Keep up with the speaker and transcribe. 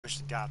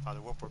Survivors of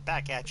Godfather Wolf. We're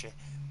back at you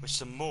with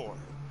some more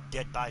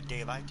Dead by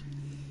Daylight.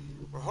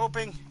 We're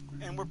hoping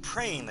and we're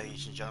praying,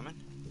 ladies and gentlemen,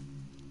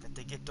 that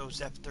they get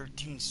those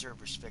F-13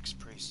 servers fixed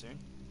pretty soon.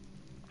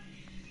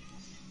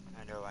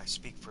 I know I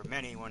speak for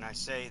many when I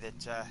say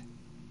that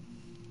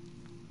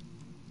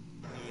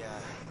we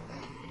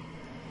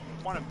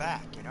want them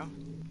back, you know?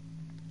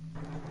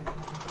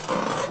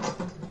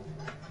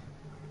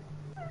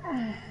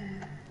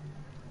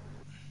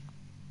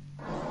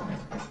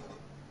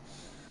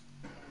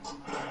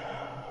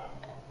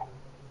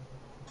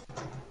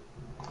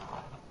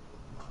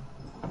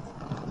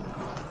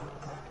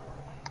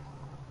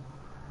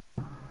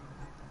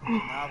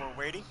 Now we're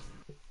waiting.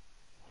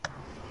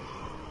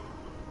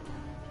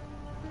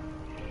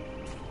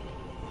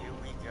 Here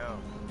we go.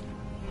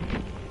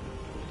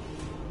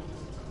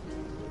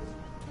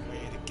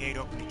 The gate,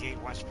 open the gate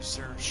once we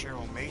serve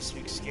Cheryl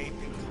Mason, escape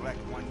and collect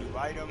one new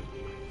item.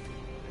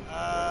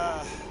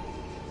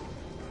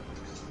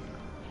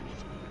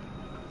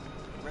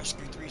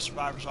 Rescue 3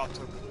 survivors off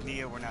to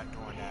Mia, we're not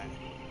doing that.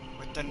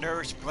 With the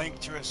nurse, blink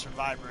to a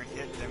survivor and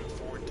hit them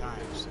 4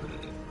 times.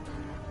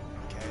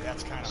 Okay,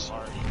 that's kind of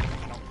hard.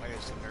 I don't play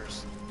as a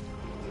nurse.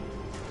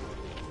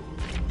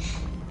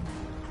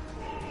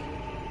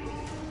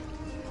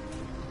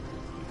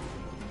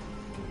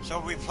 So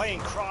we're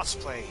playing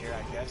crossplay here,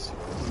 I guess.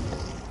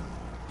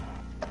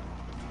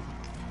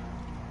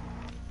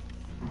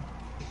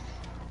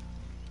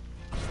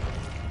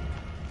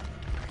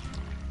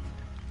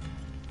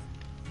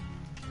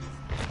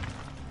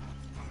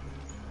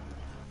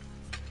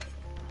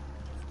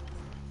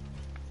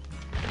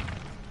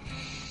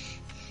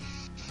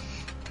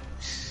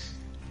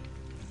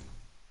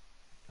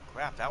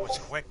 Crap, that was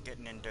quick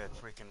getting into a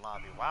freaking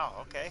lobby. Wow,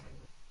 okay.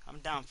 I'm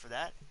down for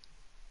that.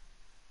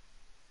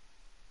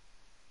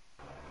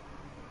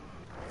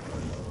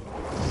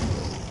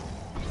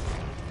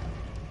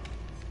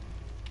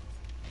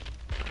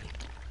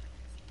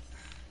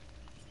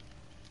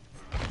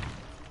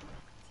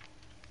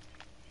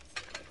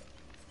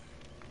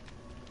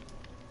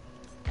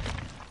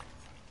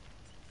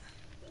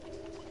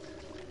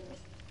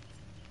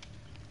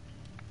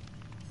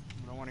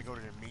 I don't want to go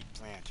to the meat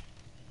plant.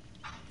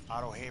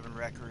 Auto Haven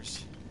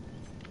Wreckers.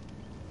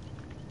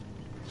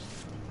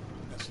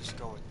 Let's just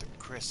go with the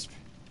crisp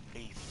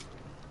beef.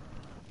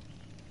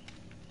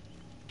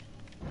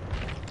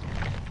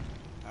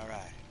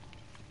 Alright.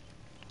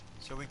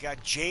 So we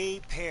got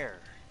J Pear.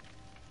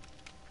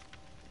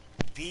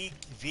 V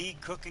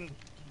cooking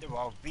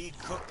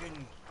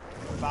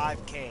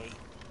 5K.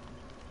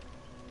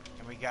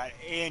 And we got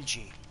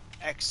Angie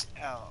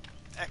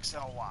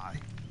XLY.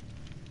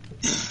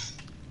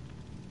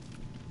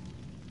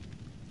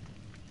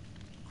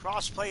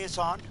 Crossplay is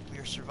on. We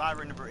are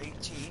survivor number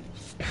 18.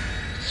 And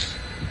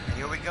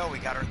here we go. We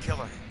got our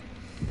killer.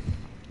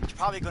 It's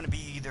probably going to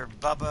be either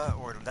Bubba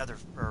or the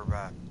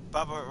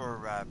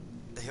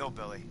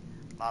Hillbilly.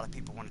 A lot of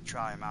people want to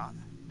try him out.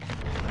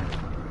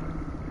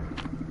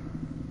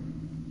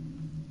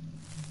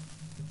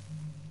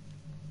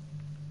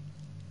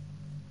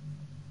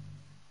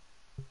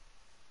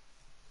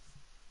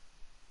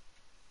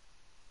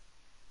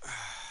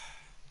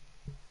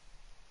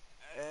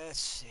 Let's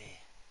see.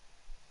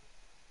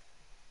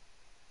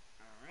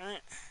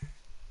 Alright.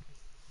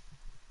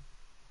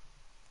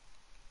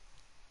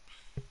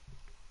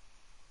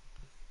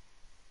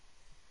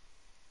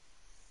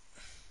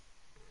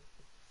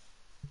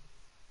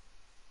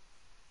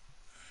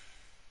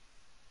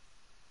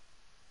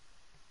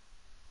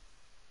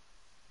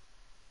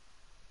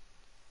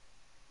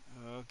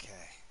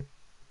 Okay.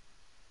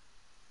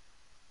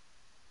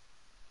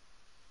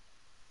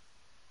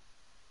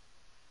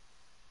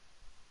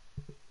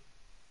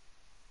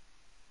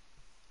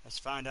 Let's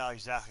find out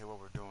exactly what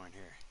we're doing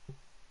here.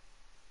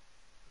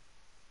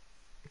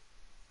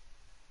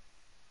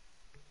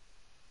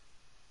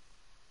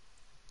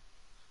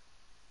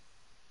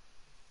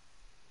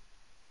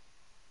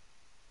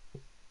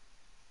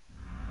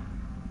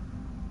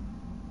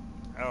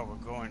 Oh, we're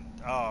going...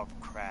 Oh,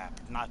 crap.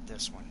 Not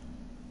this one.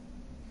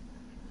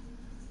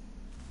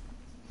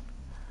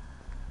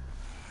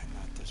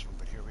 Not this one,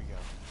 but here we go.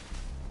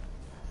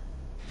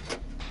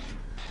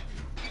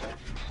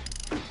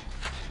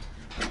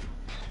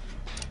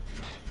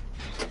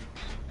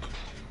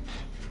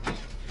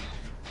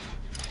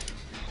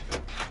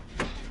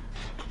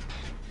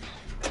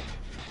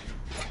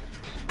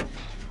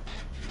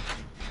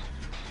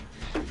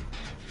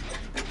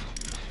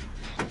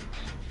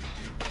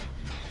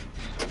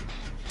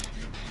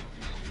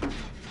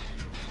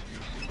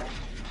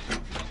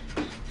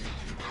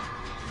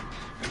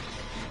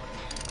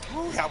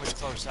 Ooh, that was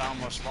close. I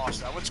almost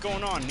lost that. What's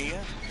going on,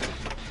 Nia?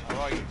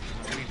 How are you?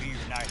 We be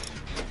united.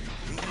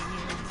 We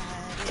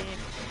united.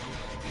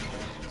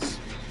 So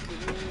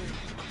good.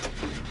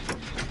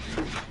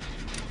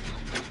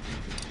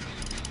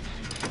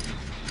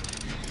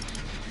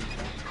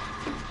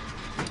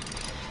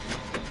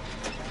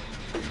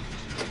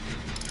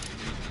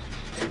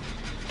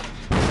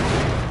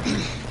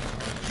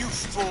 You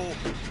fool.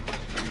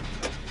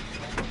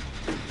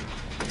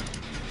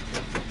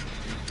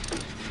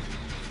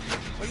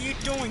 are you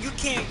doing? You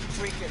can't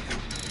freaking...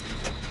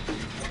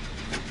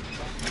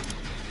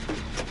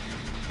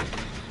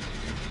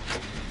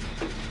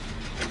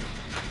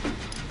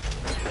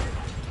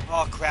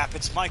 Oh crap,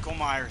 it's Michael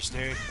Myers,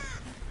 dude.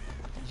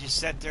 He just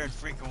sat there and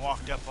freaking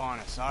walked up on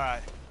us.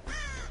 Alright.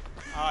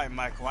 Alright,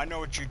 Michael, I know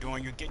what you're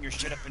doing. You're getting your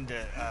shit up into,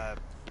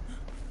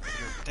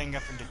 your thing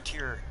up into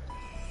tier.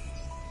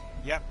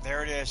 Yep,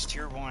 there it is,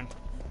 tier 1.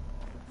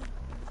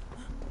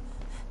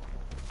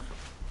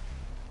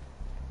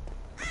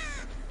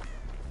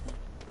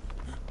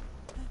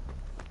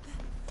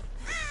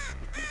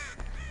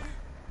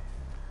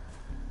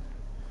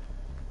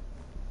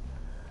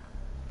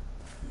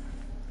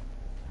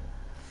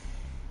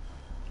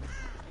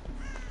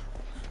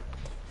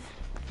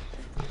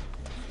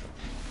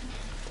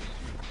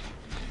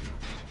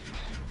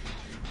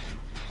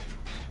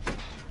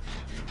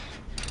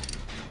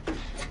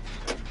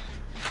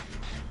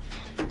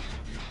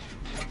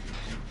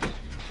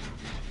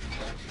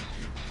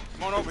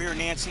 Come on over here,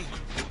 Nancy.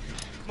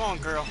 Come on,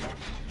 girl.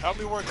 Help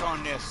me work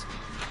on this.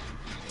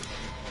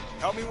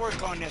 Help me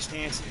work on this,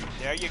 Nancy.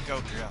 There you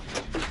go, girl.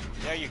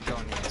 There you go,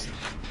 Nancy.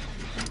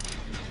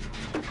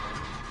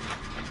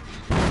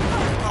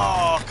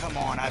 Oh, come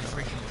on. I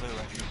freaking blew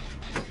it.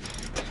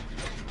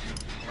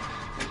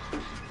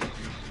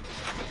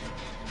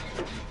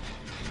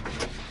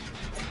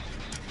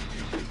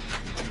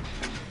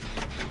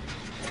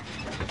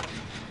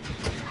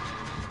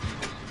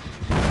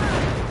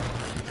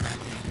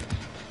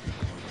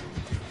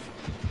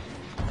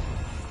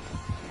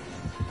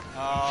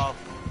 Oh,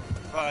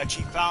 fudge,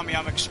 he found me.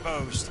 I'm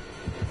exposed.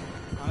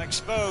 I'm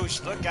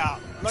exposed. Look out.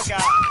 Look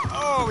out.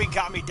 Oh, he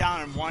got me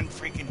down in one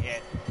freaking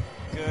hit.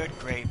 Good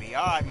gravy.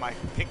 All right, Mike.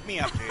 Pick me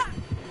up, dude.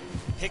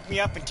 Pick me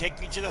up and take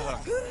me to the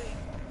hook.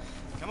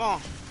 Come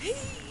on.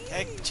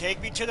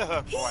 Take me to the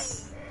hook, boy.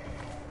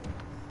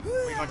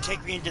 Are you going to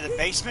take me into the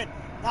basement?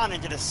 Not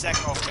into the sex.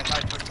 Oh, I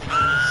thought you were taking me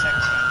into the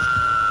sex dungeon.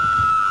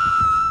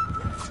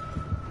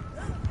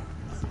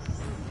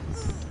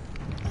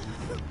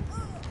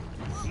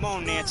 Come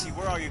on, Nancy.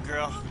 Where are you,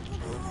 girl?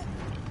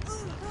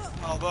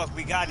 Oh, look,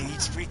 we got him.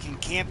 He's freaking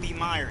Campy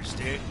Myers,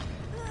 dude.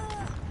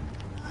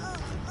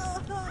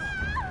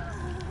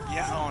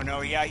 Yeah, oh,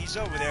 no, yeah, he's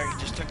over there. He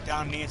just took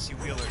down Nancy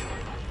Wheeler.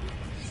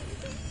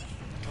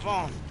 Come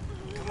on.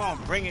 Come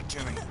on, bring it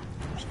to me.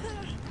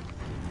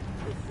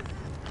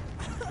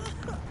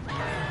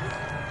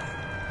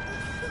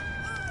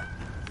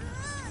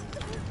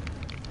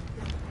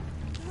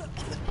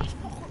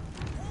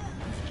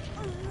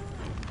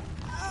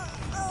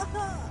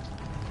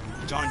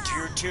 It's on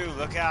tier 2.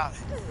 Look out.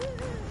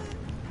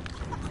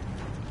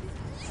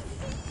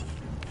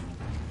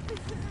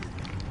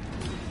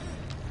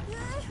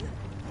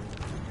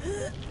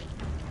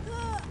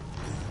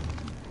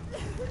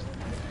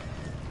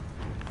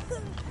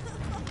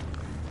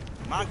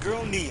 My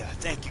girl Nia.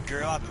 Thank you,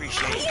 girl. I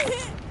appreciate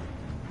it.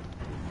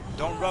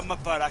 Don't rub my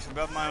butt. I can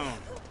rub my own.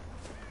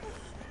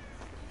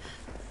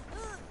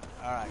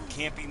 Alright,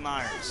 Campy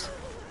Myers.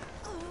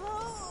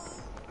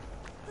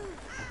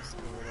 Let's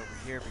go right over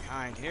here,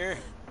 behind here.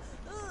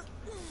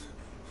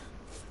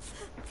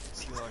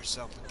 Let's heal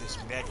ourselves with this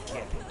med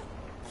kit.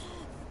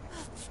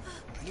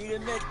 I need a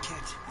med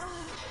kit.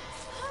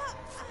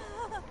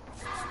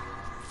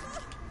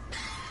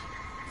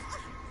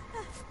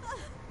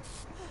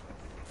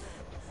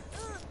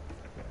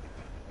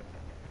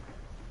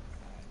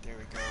 There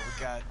we go.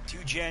 We got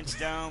 2 gens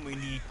down. We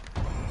need...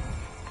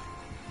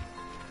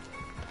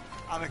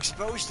 I'm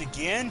exposed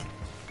again?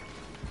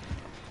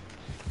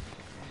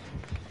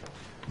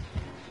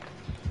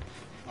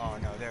 Oh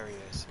no, there he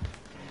is.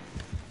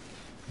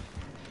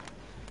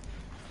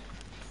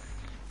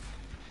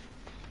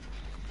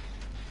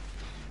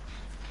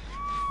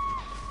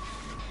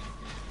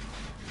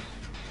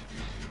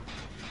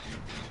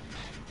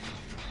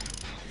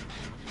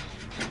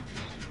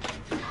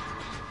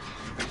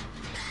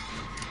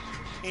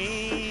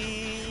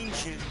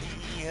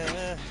 Angelia,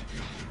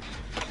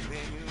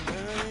 where you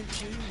run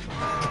to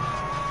now?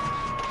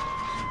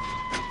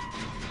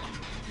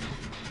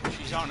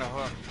 She's on the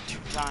hook 2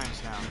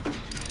 times now, I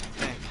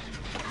think.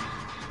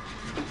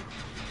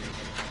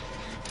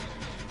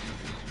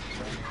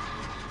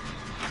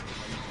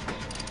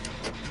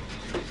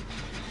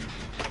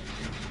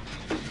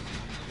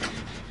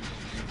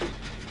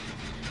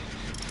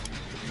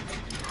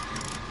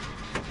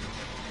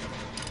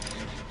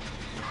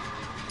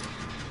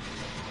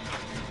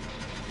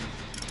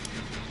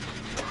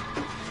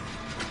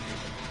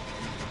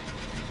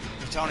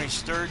 It's on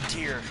his 3rd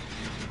tier.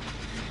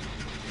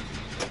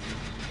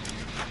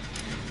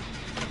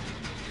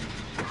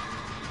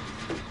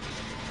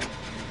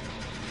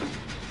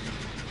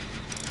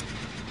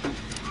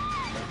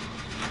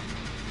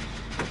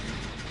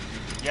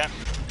 Yep.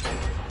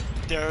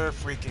 They're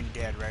freaking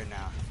dead right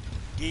now.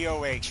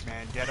 DOH,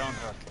 man. Dead on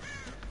hook.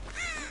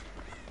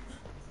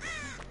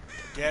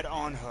 Dead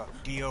on hook.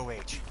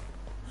 DOH.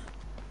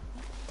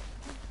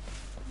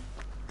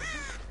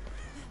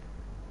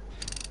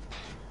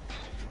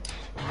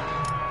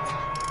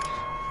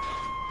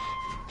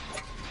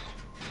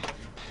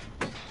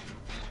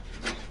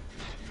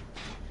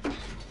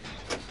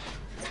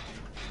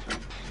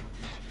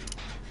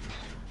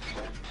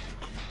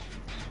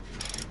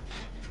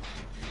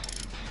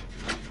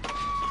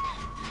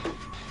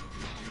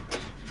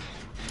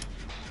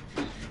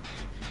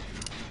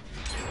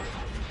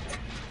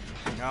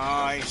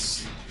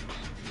 Nice.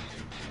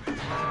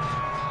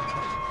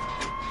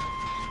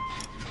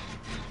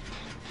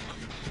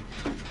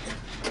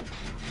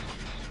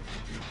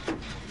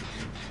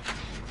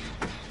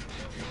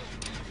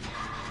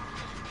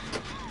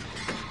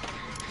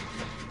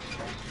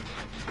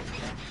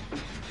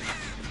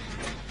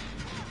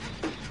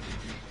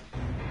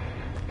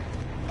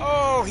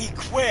 Oh, he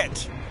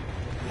quit.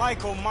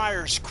 Michael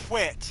Myers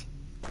quit.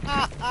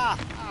 Ha ha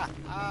ha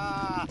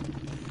ha.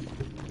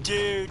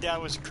 Dude, that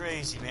was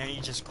crazy, man.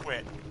 He just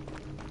quit.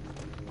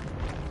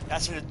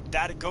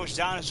 That goes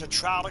down as a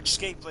trial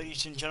escape,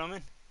 ladies and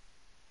gentlemen.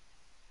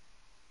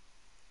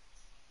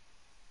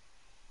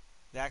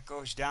 That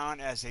goes down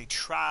as a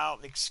trial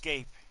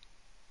escape.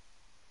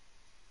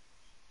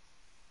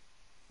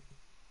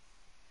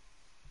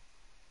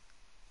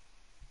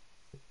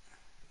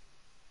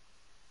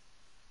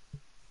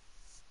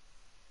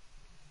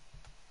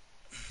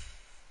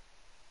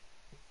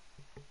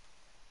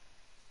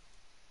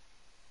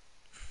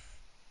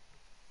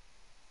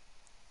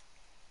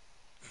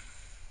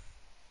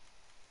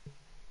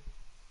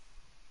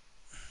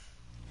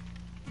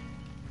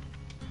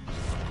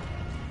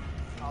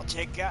 I'll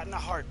take that in a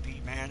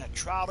heartbeat, man. A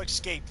trial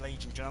escape,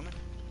 ladies and gentlemen.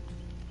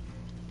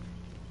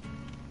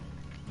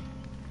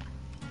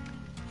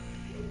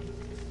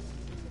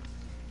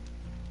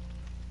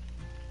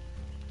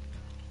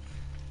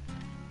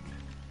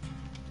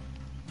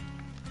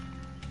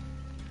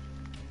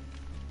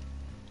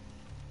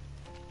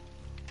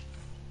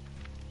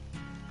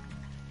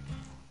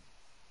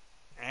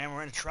 And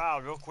we're in a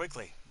trial real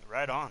quickly.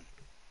 Right on.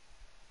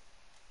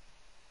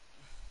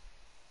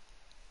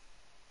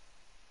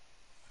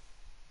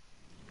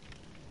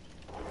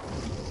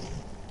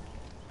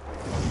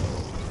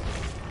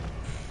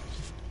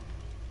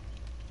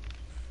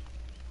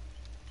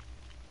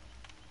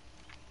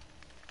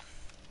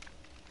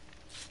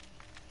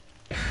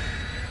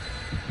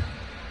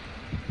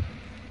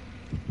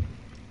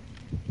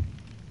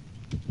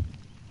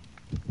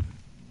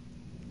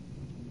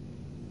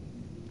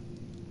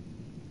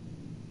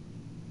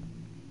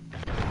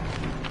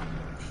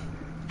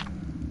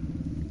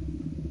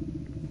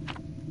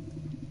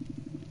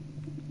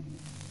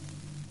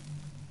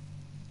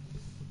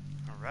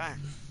 Right.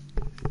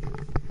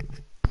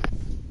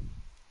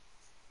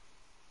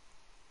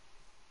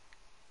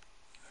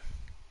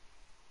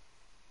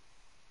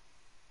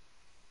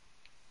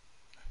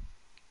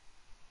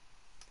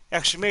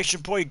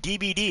 Exclamation point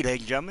DVD, ladies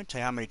and gentlemen. Tell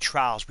you how many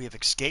trials we have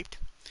escaped.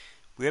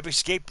 We have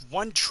escaped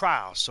one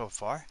trial so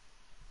far.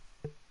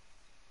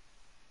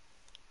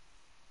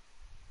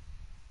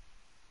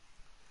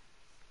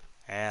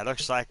 And it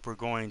looks like we're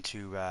going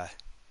to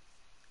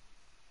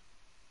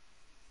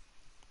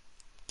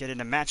get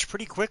into match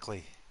pretty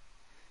quickly.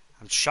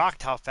 I'm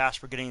shocked how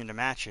fast we're getting into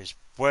matches.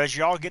 Was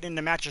y'all getting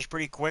into matches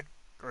pretty quick,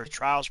 or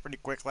trials pretty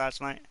quick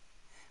last night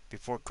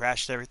before it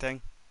crashed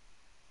everything?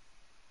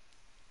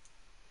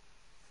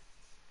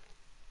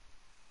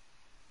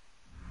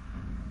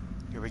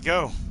 Here we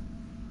go.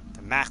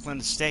 The Macklin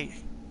Estate.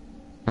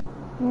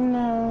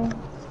 No,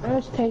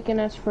 it's taking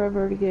us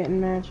forever to get in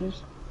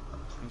matches.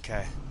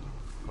 Okay.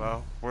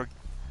 Well,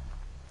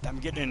 I'm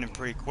getting in them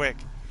pretty quick.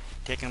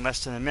 Taking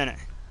less than a minute.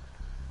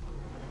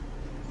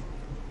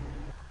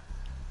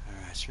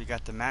 Alright, so we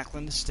got the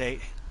Macklin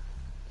Estate.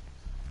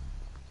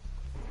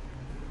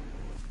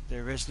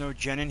 There is no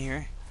Jen in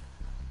here.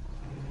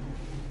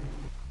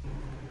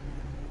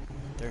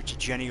 There's a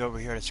Jenny over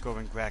here. Let's go over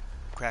and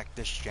crack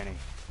this Jenny.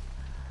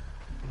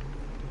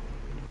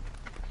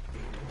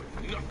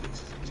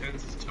 Nothing's as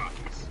intense as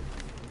talkies.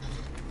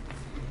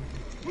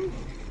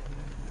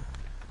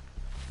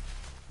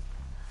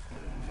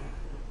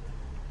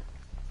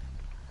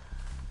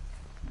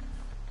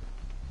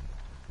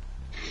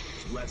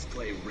 Let's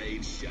play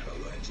Raid Shadow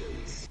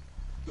Legends.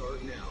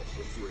 Start now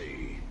for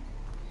free.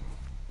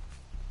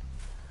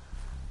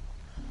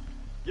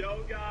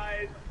 Yo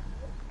guys!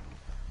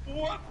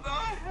 What the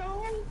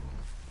hell?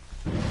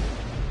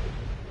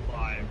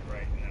 Live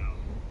right now.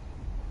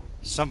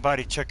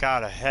 Somebody took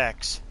out a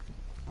hex.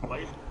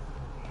 Light.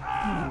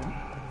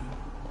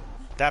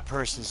 That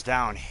person's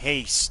down.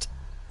 Haste.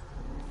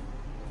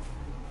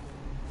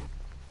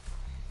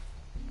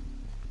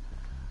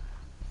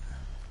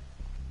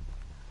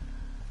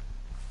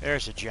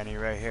 There's a Jenny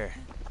right here.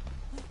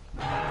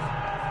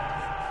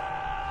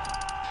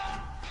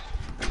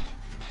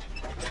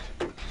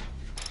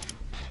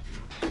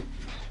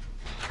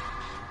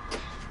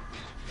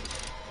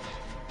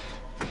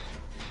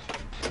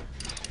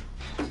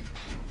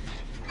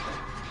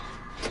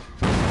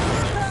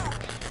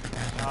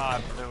 Ah,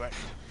 I blew it.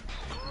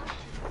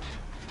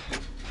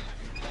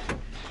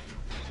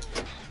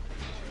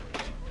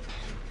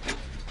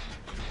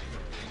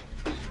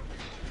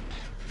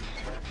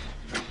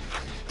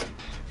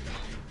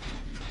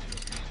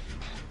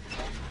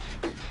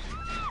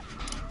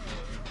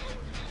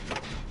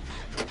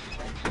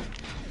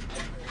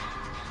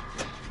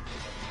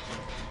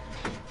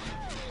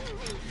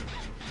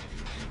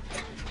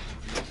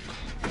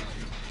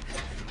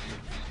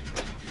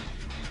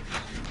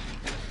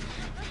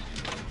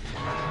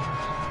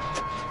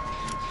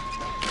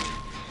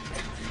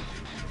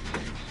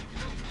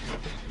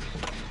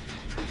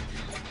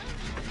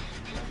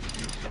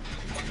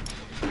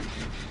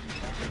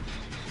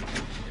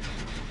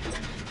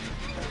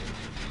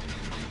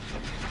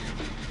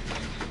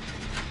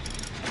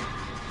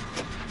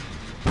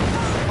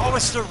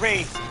 it's the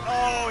Wraith.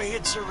 Oh, he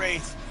hits the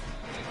Wraith.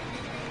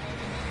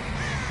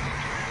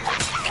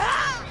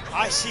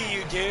 I see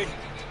you, dude.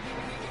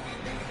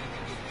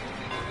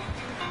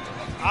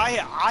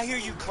 I hear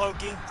you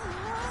cloaking.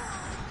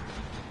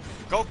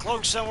 Go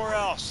cloak somewhere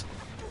else.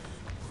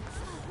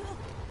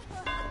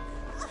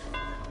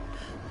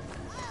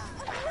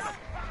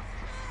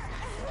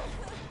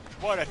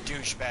 What a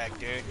douchebag,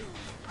 dude.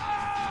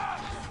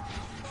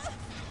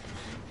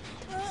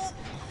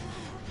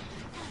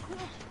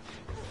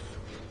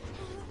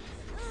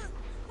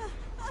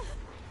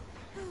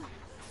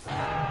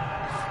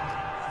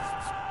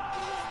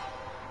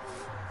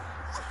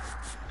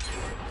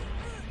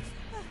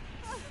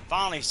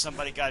 Finally,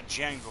 somebody got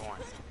Jen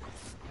going.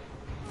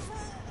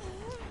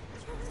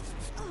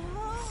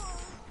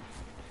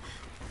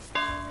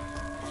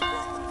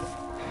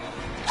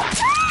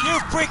 You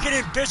freaking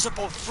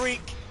invisible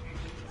freak!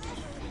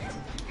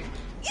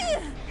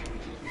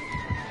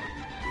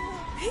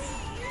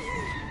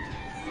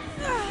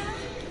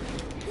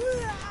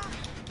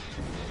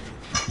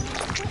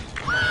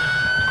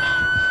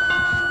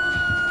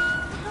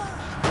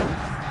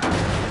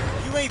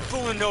 You ain't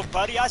fooling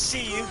nobody. I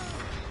see you.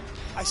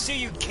 I see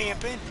you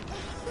camping.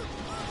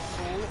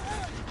 Fool.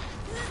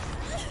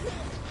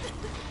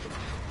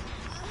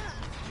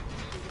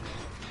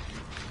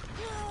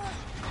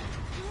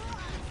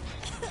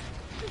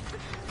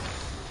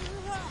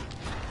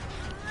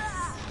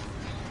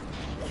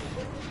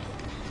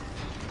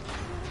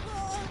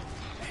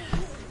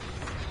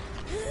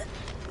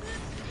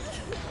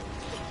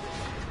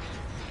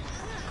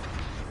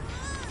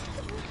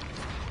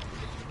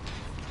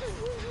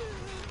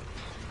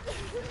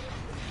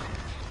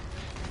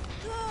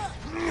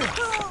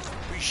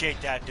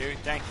 Appreciate that, dude.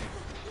 Thank you.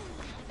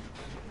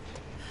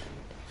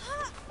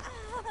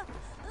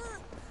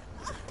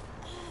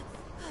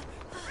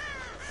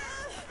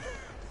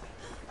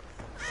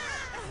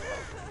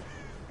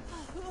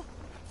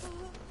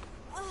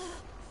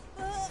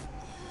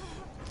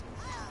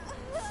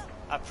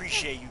 I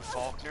appreciate you,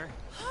 Faulkner.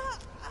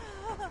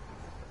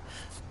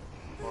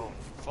 Whoa,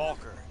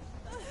 Falker.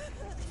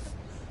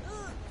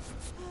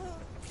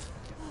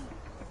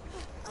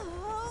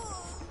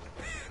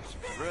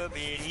 Rub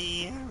it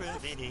in,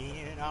 rub it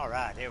in. All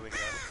right, here we go.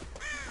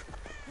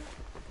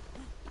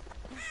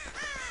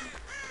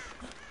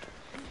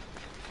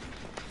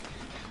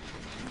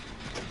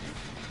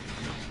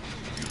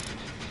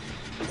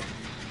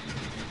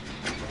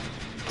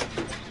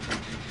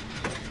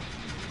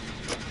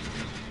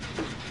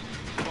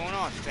 What's going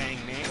on,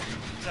 Fang Man?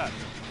 What's up?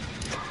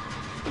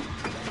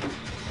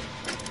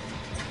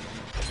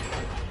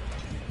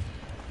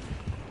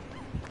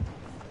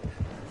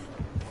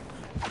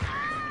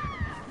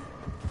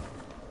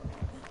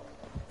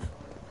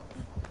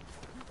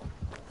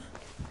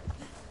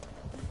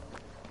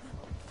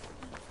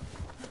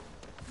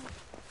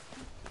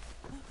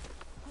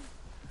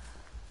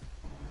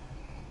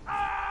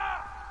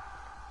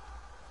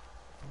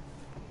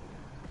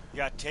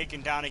 Got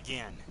taken down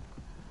again.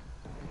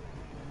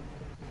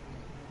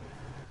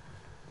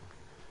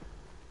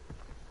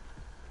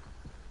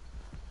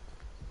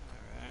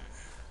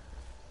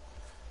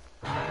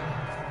 All right.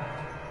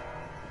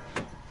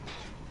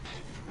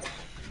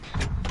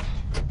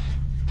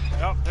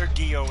 Oh, they're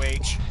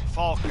DOH.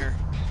 Faulkner.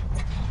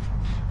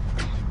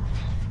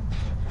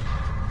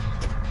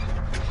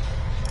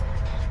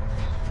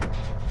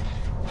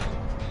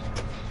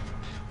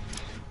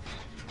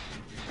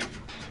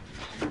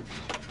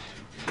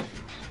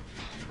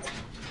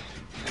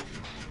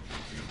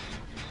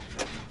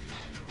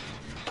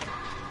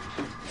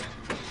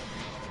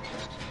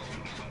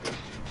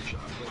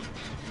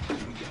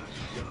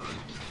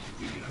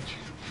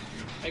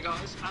 Hey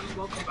guys, and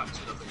welcome back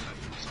to another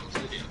Coding Souls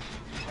video.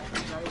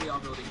 Today we are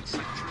building a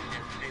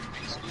sanctuary and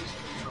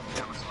exclusively from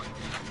the Amazon.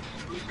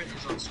 The blueprint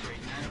is on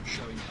screen now,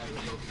 showing how we're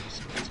building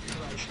some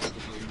inspirations to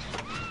the blueprint.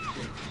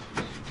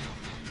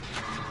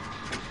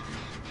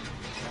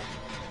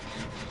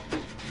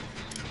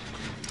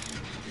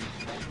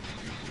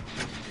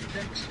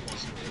 Next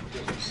was for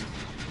walls.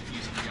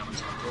 Using the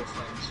Amazon wall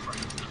frames,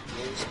 frames and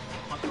walls,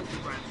 I built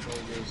the ground floor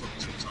walls up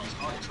 2 tiles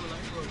high to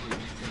allow for a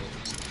roomy floor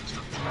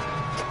structure.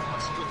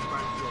 I split the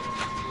ground floor up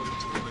according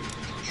to the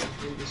blueprint I showed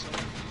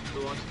previously,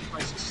 though I can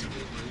place a single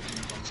roof in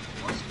the bottom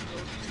of the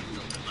build to a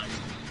little bit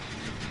later.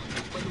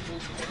 When the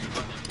walls were done,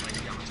 I then placed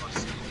the Amazon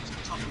symbols at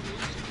the top of the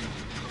walls to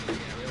cover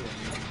the area where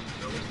we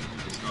build.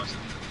 It's nice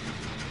and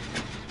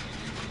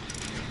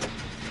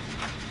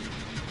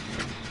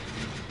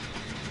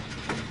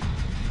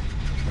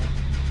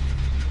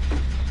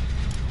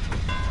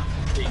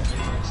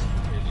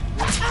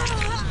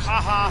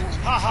Haha,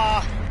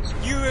 haha,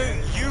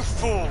 you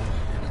fool.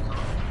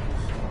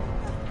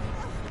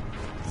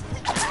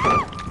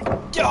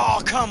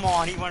 Oh, come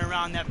on, he went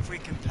around that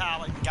freaking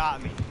pallet and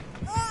got me.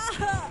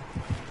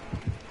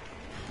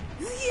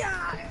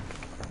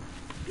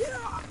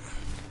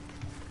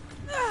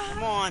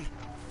 Come on.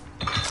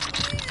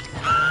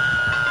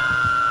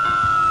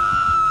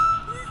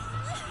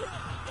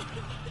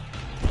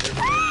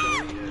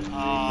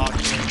 Oh,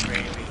 you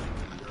baby.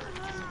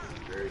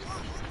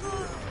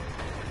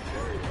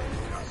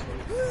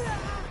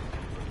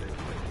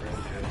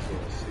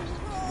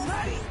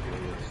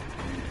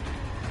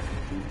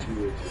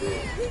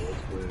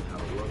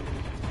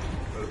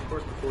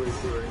 course, before you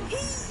do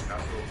anything,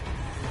 castle,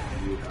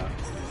 you have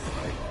to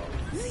fight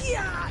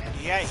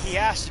off. Yeah, he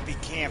has to be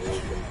camping.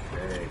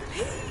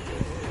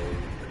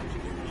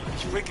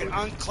 He's freaking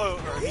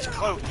uncloaked, or he's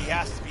cloaked. He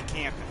has to be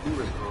camping.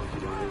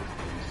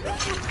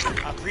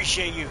 I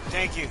appreciate you.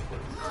 Thank you.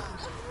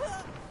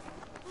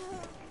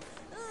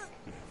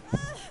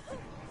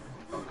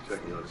 I'm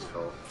checking on his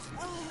health.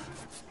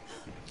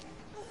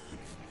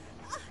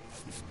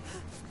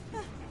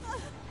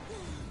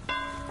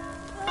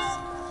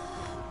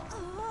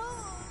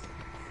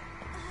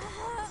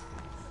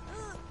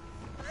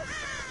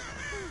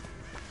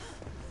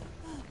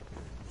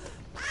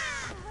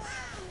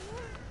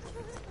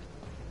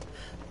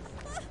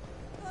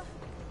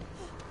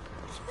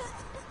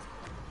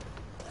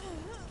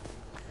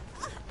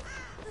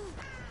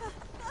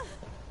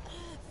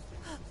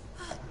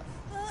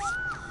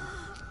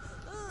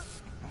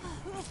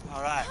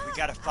 Alright, we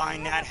gotta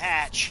find that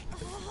hatch.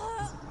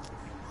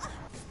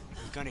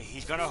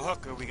 He's gonna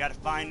hook her. We gotta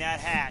find that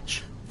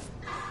hatch.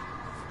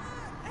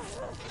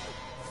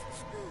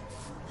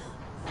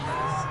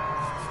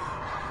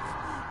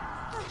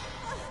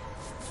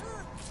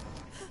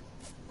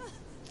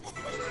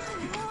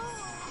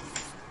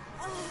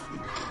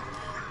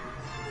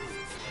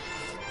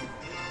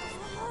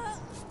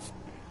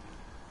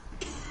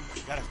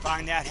 Gotta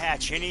find that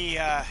hatch. Any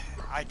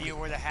idea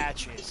where the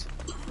hatch is?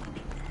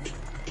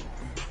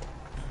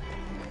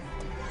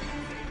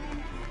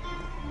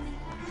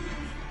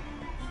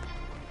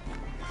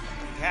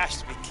 He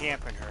has to be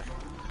camping her.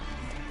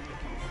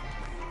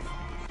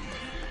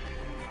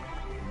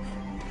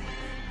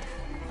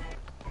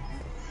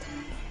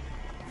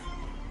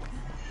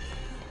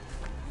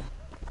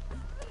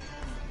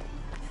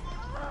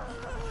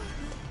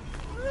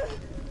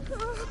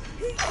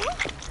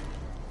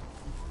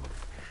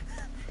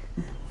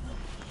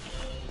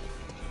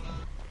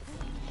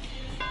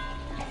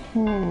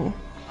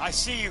 I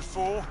see you,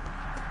 fool.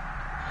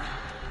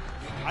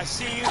 I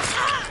see you.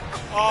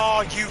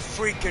 Oh, you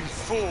freaking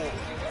fool.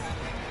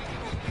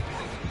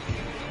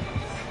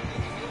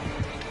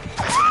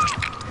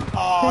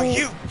 Oh,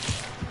 you.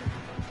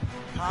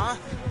 Huh?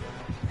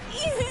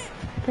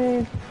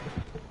 Babe,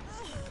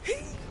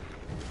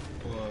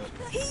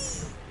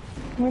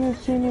 I'm gonna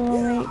send you a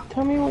link.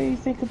 Tell me what you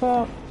think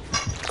about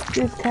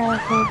this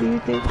castle. Do you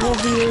think we'll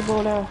be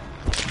able to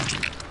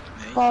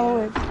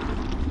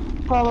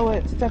follow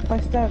it step by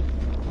step?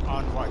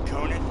 On what,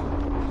 Conan?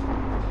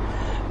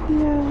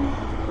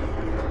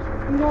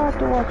 Yeah. You don't have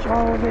to watch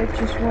all of it,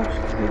 just watch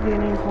the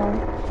beginning part.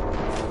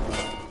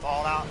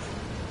 Fallout?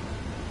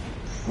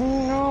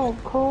 No,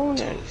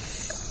 Conan.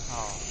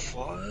 Oh,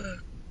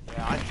 what?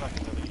 Yeah, I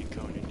fucking deleted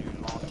Conan, dude, a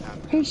long time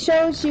ago. He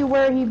shows you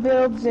where he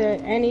builds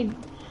it, and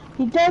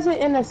he does it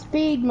in a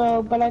speed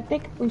mode, but I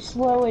think if we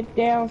slow it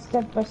down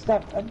step by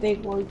step, I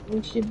think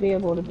we should be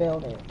able to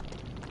build it.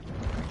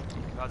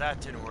 Well,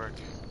 that didn't work.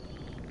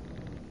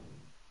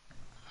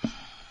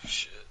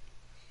 Shit.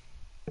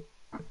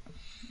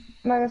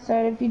 Like I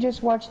said, if you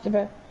just watch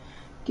the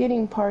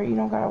beginning part, you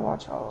don't gotta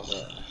watch all of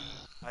it.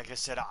 Like I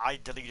said, I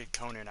deleted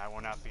Conan. I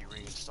will not be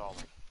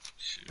reinstalling.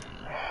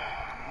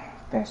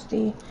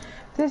 Bestie,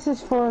 this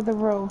is for the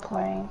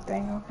role-playing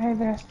thing, okay,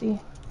 Bestie?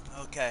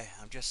 Okay,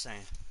 I'm just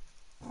saying.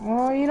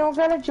 Well, you don't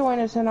gotta join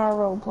us in our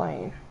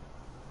role-playing.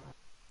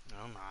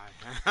 Oh my.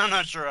 I'm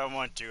not sure I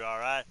want to,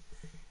 alright?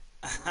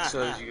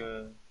 So you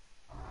gotta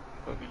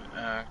fucking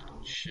act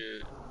and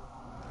shit.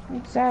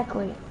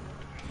 Exactly.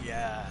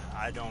 Yeah,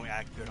 I don't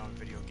act good on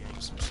video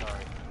games. I'm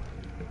sorry.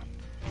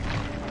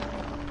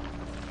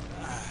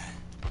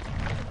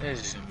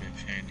 This is gonna be a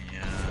pain in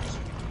the ass.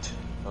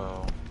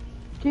 Oh.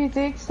 Do you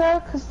think so?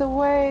 Because the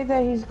way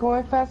that he's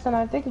going fast, and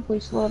I think if we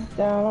slowed it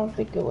down, I don't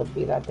think it would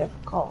be that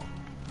difficult.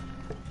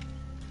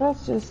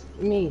 That's just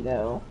me,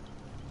 though.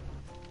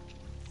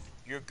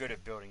 You're good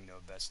at building,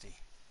 though, bestie.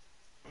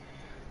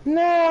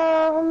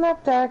 No, I'm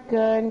not that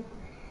good.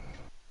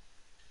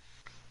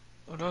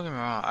 Well, don't get me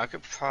wrong, I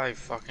could probably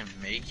fucking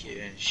make it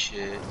and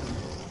shit.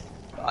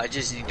 I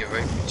just need the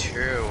right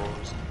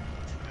materials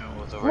and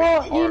with the right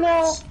parts. Well, you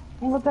know,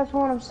 well, that's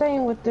what I'm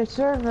saying with the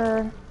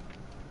server.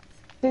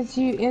 Since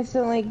you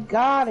instantly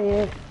got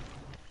it,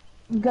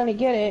 gonna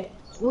get it,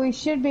 we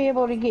should be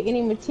able to get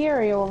any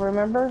material,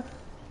 remember?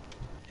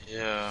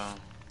 Yeah.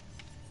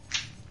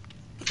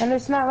 And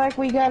it's not like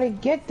we gotta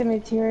get the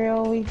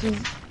material, we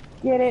just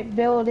get it,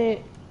 build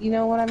it, you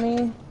know what I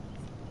mean?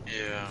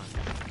 Yeah.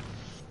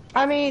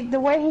 I mean, the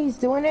way he's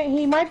doing it,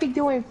 he might be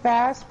doing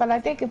fast, but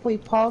I think if we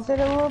pause it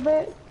a little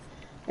bit,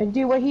 and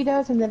do what he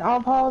does, and then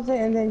I'll pause it,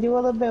 and then do a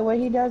little bit what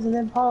he does, and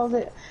then pause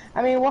it.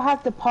 I mean, we'll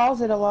have to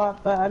pause it a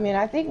lot, but I mean,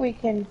 I think we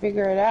can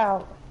figure it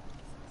out.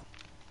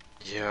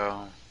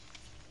 Yeah.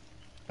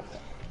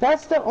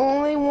 That's the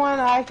only one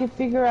I can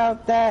figure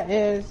out that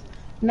is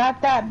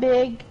not that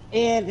big,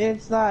 and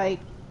it's like,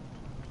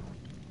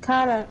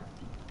 kinda...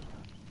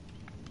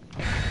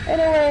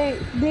 Anyway,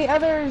 the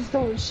others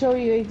don't show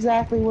you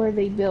exactly where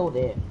they build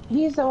it.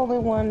 He's the only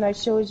one that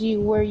shows you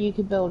where you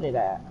can build it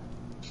at.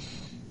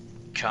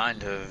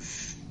 Kind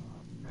of.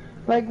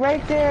 Like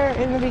right there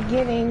in the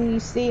beginning, you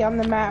see on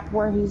the map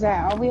where he's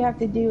at. All we have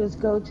to do is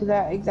go to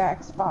that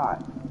exact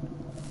spot.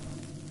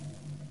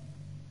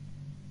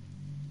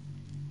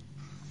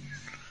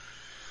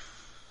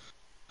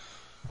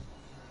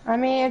 I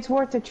mean, it's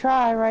worth a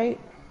try, right?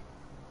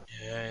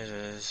 Yeah, it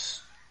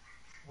is.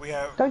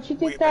 Don't you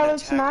think We've been that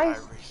looks attacked by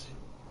nice?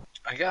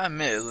 I gotta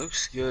admit, it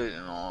looks good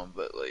and all,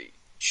 but like,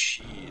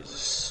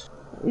 jeez.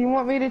 You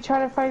want me to try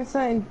to find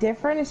something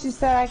different? It's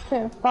just that I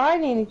couldn't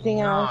find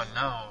anything else.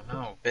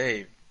 No,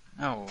 babe.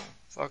 No,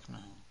 fuck no.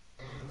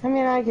 I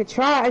mean, I could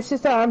try. It's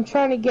just that I'm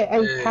trying to get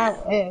a Babe, how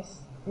is.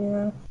 You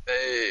know?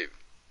 babe,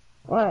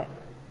 What?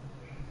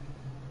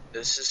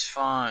 this is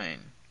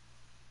fine.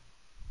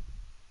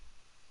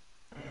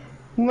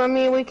 I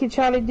mean, we could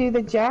try to do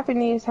the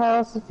Japanese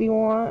house if you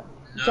want.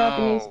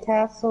 Japanese No,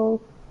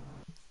 castle.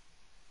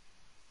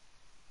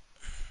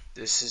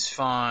 this is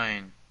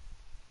fine.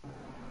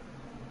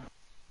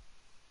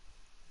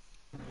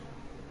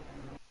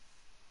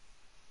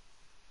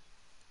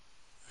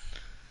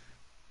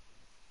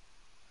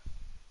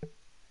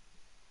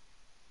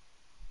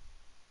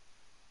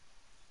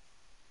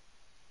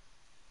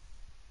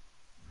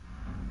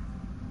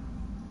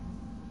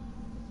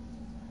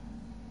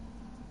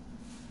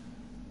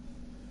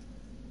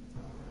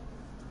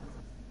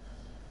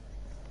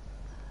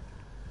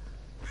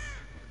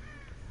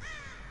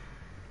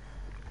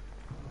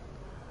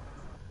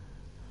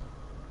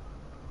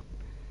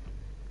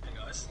 Hey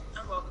guys,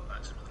 and welcome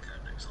back to another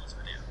Code Exiles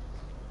video.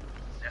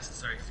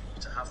 Necessary for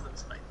you to have them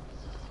tonight.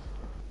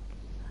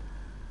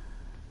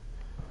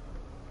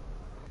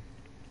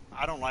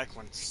 I don't like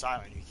when it's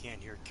silent. You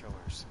can't hear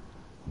killers.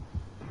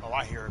 Oh,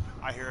 I hear him.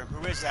 I hear him.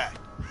 Who is that?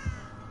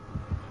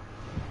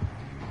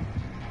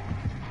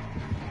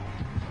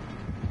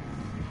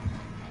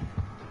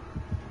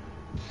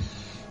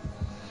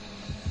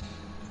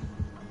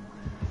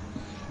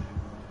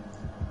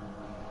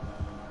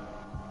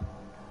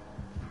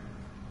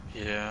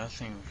 Yeah, I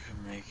think we can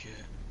make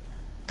it.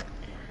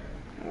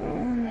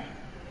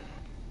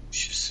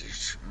 It's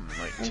just, it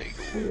might take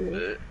a little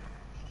bit.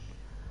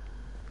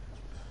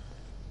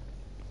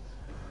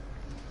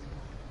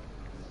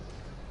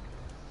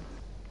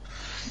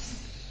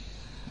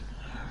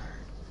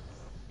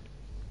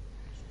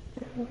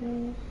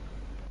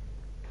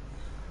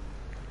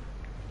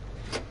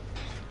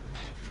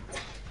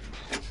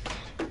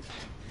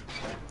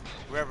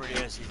 Whoever it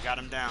is, he's got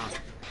him down.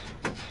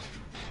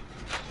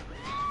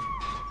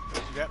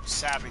 Yep,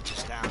 Savage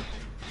is down.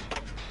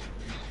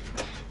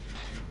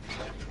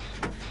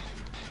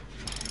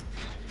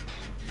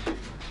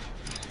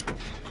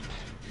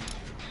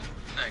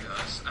 Hey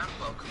guys, and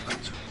welcome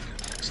back to another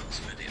Code Exiles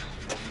video.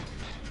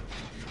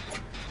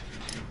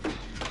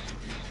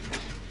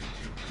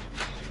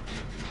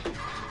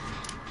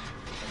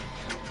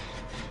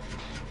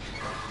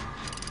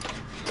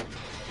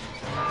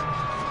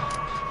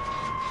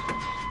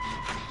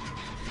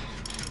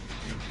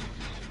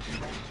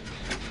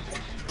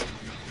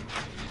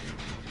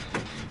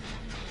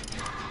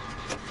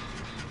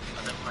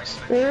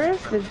 There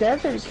is the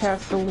desert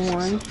castle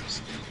one.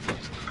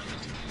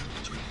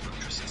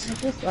 I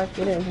just like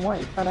it in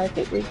white, but I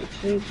think we could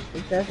change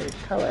the desert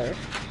color.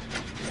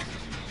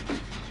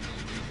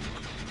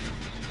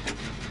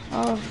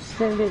 I'll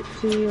send it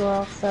to you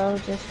also,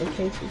 just in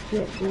case we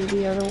can't do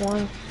the other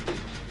one.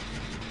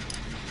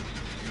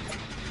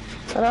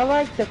 But I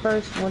like the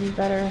first one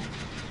better.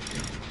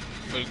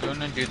 We're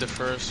gonna do the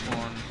first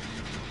one.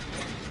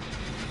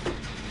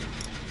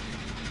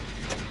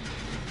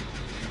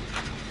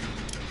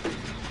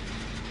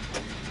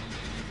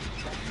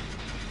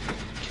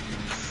 Can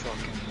you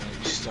fucking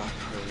like stop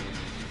hurting?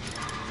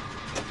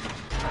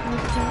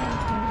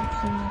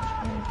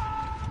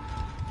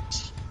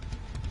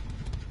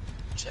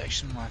 It's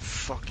actually my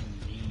fucking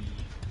knee.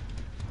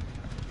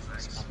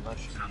 It's my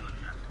left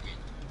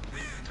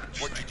knee.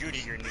 What'd you do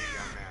to your knee,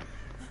 young man?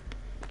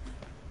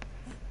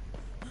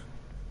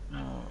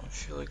 No, I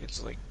feel like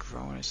it's like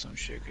growing or some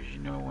shit, cause you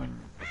know when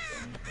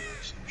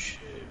some shit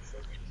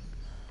fucking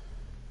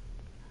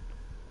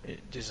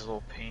there's a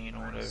little pain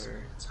or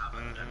whatever.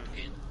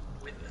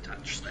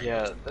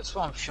 Yeah, that's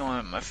what I'm feeling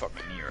in my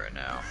fucking knee right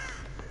now.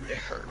 It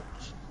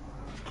hurts.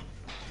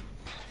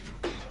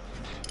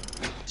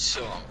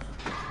 So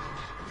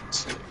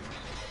it's like,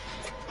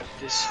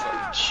 this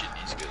fucking shit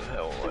needs to go the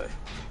hell away.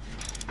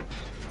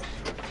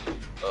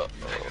 Welcome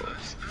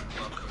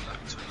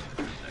back to another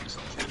Code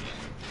Exiles video.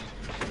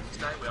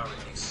 Today we are in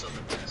the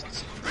southern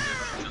deserts of the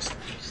river just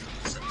east of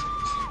the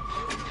Sentinels,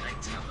 in a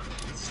tavern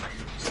with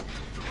stables.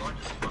 The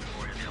riders of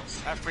Memorial Hills.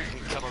 That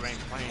freaking killer ain't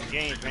playing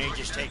games, man. He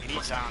just taking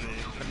these on and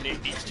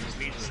eliminate these two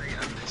immediately.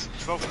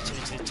 He's focusing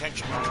his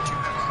attention on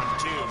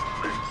two.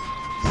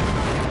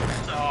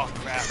 Oh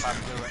crap, I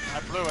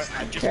blew it.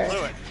 I just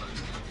blew it.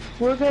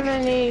 We're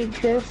gonna need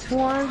this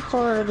one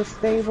for the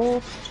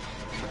stables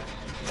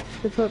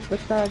to put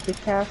beside the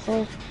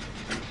castle.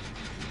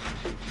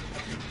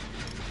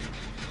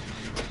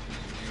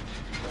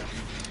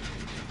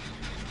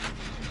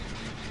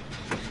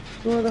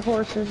 Where the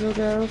horses will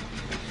go.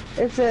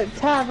 It's a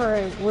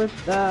tavern with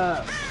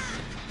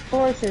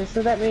horses.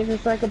 So that means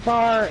it's like a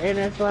bar and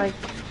it's like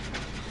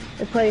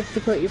a place to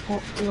put your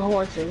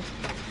horses.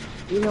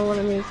 You know what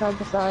I mean? Side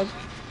by side.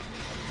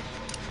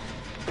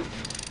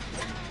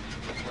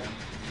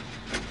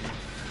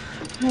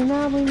 And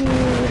now we need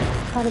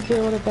how to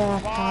build a Why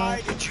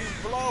bathhouse. did you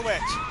blow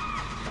it?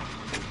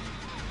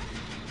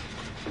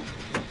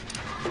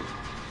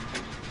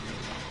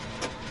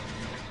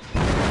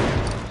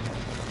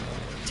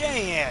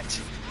 Dang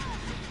it!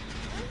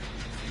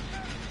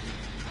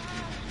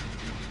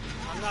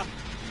 I'm not...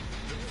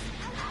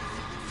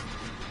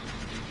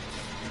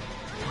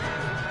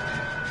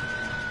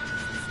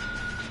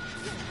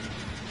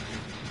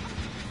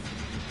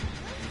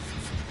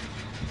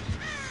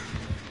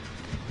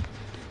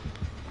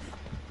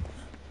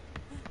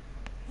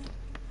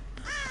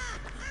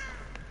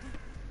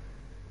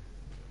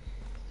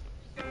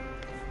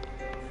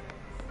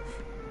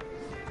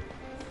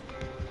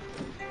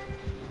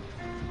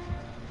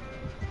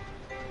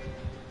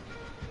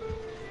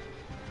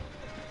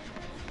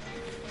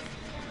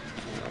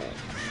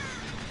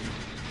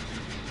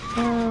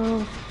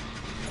 So,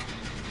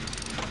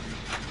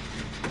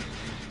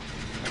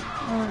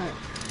 alright.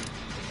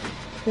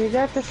 We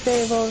got the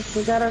stables,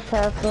 we got our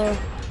castle,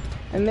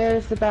 and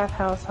there's the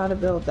bathhouse, how to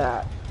build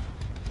that.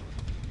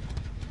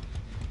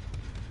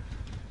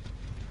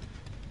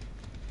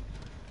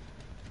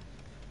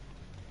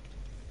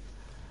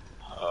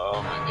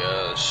 Oh my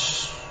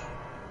gosh.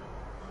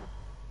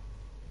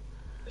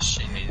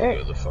 She needs to Hey.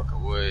 go the fuck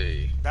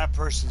away. That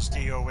person's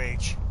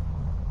DOH.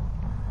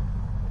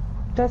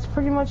 That's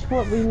pretty much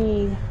what we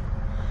need.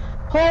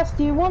 Plus,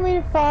 do you want me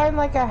to find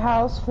like a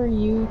house for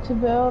you to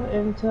build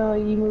until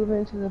you move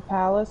into the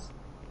palace?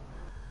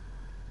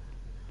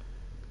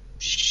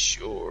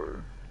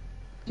 Sure.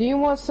 Do you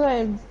want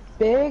something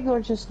big or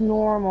just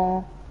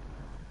normal?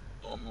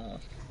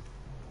 Normal.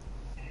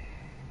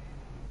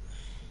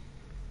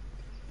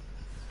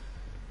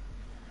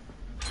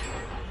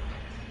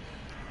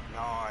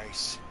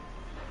 Nice.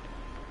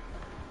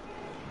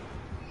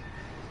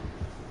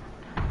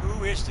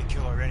 Who is the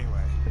killer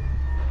anyway?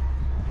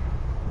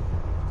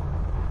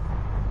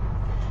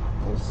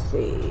 Let's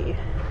see.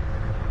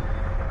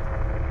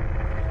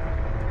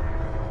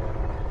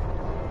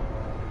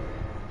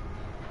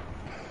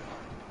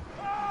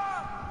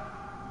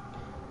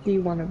 Do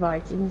you want a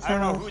Vikings I don't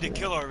know house? who the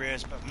killer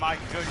is, but my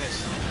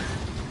goodness.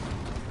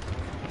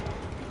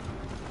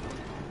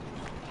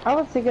 I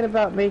was thinking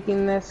about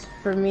making this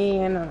for me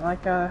in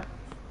like a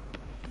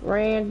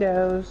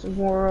rando's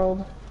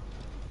world.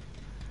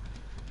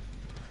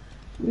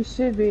 You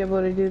should be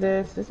able to do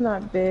this. It's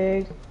not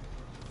big.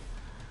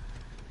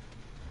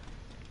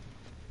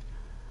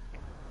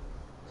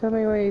 Tell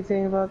me what you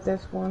think about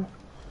this one.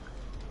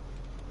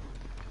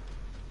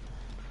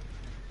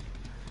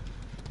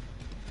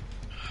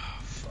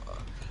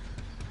 Fuck.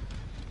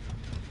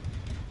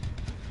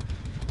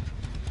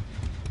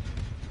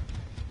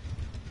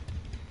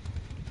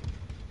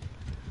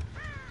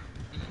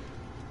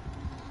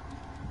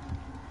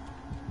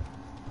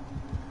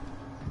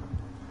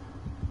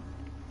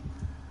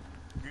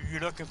 You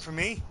looking for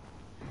me?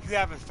 You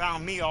haven't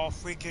found me all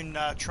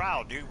freaking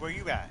trial, dude. Where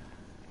you at?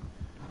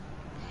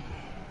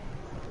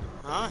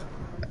 Huh?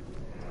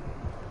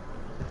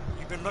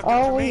 You've been looking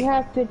All for we me?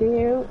 have to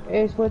do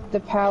is with the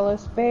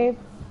palace, babe.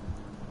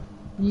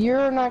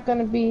 You're not going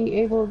to be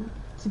able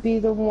to be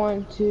the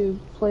one to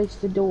place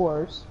the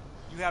doors.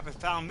 You haven't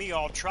found me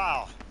all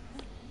trial.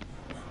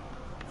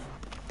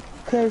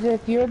 Because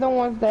if you're the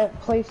one that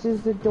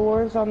places the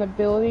doors on the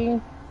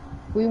building,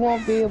 we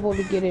won't be able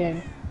to get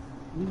in.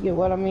 You get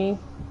what I mean?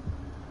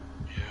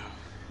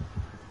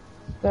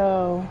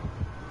 So,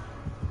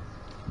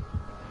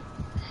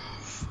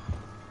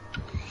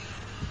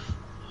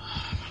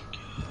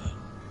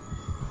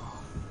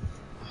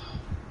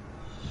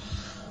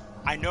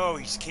 I know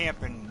he's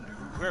camping.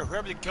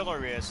 Whoever the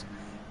killer is,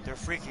 they're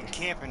freaking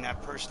camping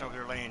that person over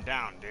there laying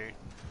down, dude.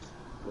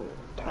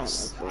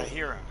 I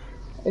hear him.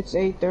 it's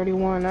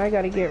 8:31. I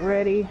gotta get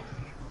ready.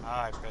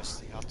 Alright,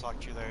 bestie. I'll talk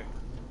to you later.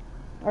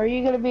 Are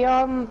you gonna be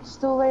on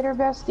still later,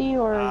 bestie,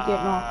 or getting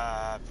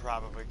off?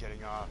 Probably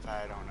getting off.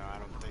 I don't know. I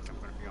don't think I'm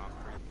going to be on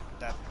for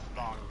that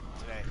long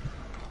today.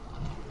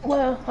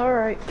 Well,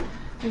 alright.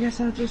 I guess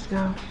I'll just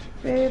go.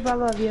 Babe, I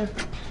love you.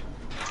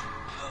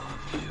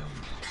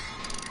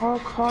 I'll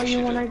call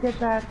you when I get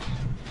back.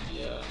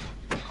 Yeah.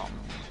 Call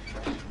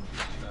me.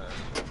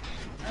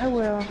 I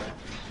will.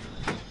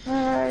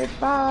 Alright,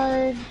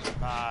 bye.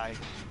 Bye.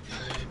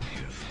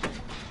 Beautiful.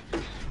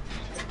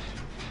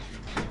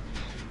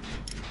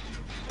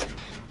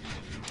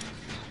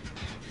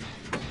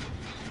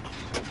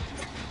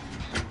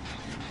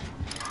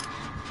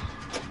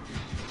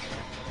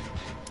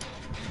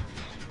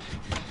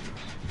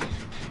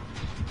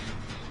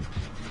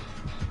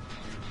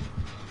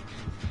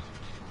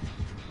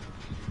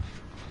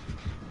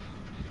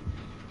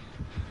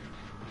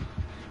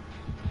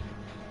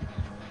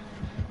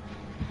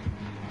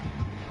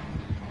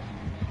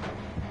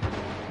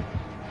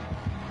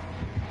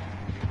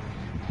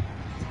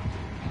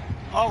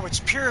 Oh, it's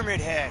Pyramid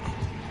Head.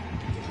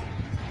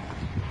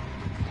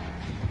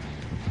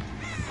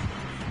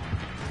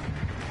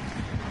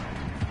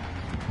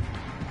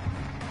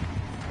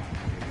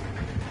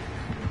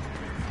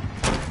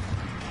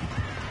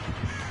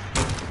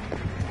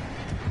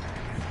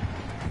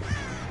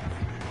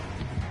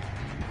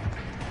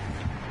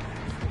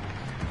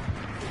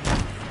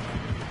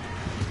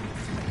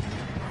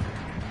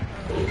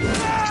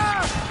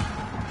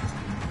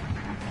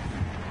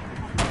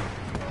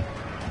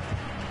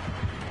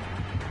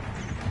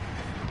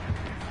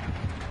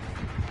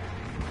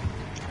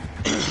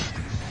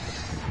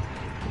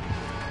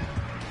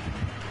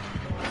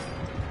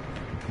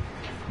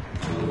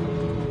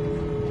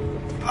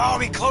 Oh,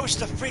 he closed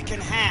the freaking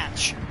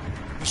hatch.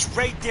 It was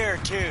right there,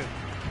 too.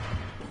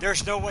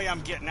 There's no way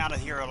I'm getting out of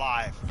here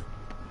alive.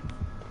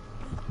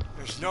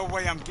 There's no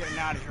way I'm getting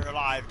out of here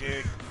alive,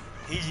 dude.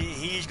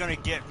 He's gonna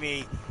get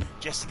me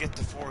just to get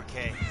the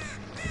 4K.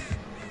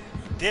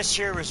 This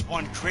here is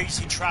one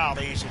crazy trial,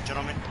 ladies and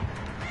gentlemen.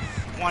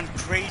 One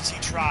crazy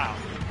trial.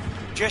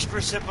 Just for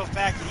the simple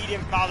fact that he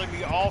didn't bother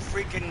me all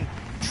freaking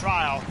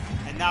trial,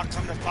 and now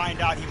come to find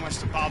out he wants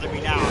to bother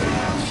me now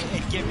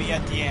and get me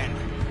at the end.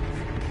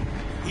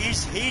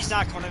 He's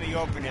not gonna let me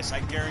open this, I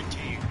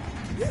guarantee you.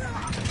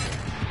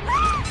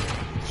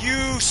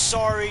 You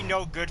sorry,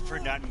 no good for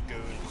nothing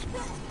goon.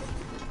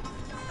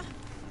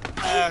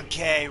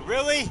 Okay,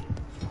 really?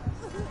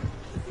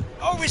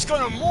 Oh, he's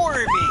gonna moor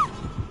me!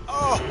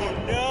 Oh,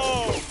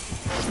 no!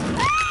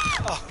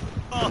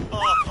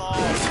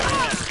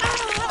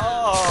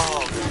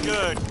 Oh,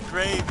 good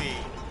gravy.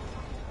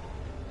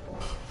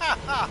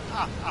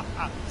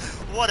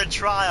 What a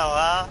trial,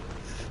 huh?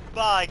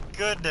 My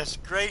goodness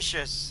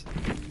gracious.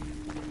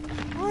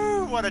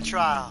 Woo, what a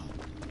trial.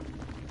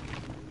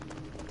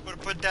 I'm going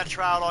to put that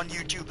trial on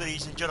YouTube,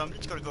 ladies and gentlemen.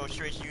 It's going to go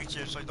straight to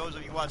YouTube, so those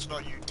of you watching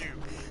on YouTube.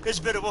 It's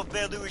been a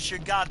Wolfman Lewis, your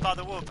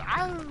Godfather Wolf.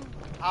 Ow!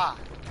 I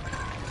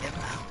am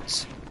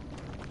out.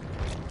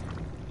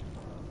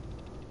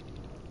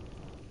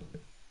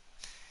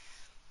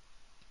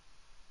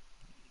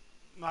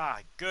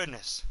 My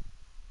goodness.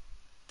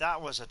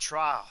 That was a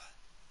trial.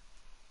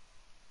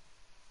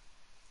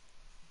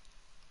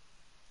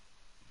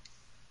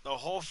 The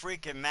whole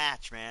freaking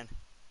match, man.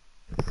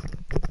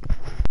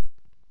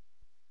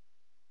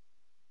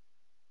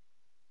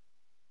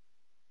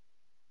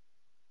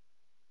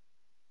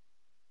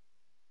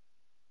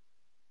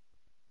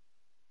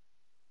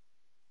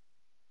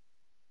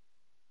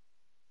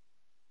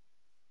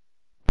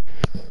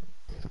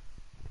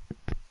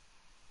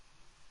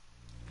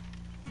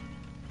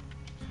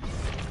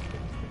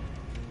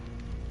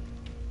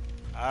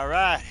 All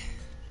right.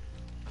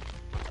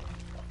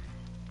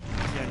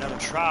 Let's get another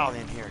trial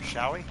in here,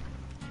 shall we?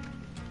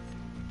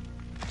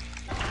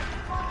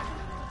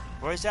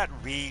 What is that?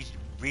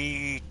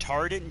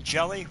 Retardant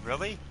jelly?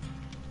 Really?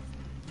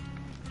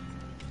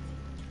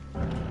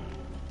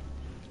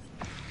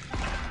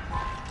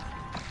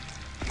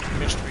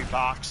 Mystery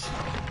box.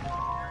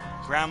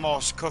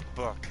 Grandma's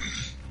cookbook.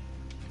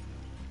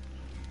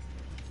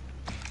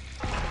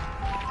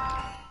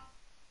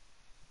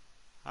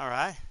 All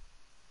right.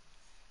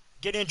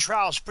 Get in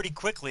trials pretty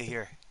quickly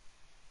here.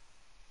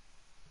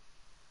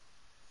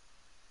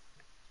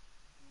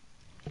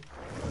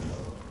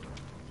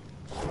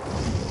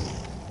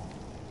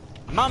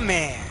 My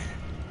man,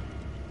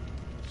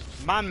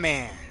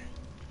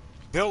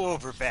 Bill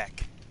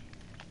Overbeck.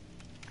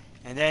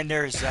 And then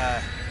there's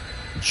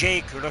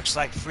Jake, who looks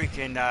like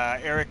freaking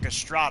Eric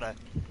Estrada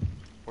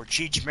or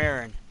Cheech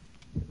Marin.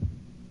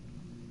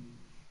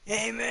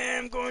 Hey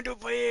man, I'm going to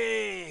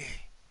play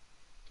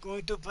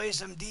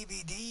some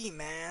DVD,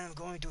 man. I'm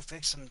going to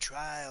fix some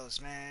trials,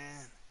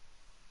 man.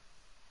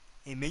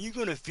 Hey man, you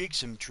gonna fix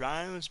some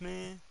trials,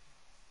 man?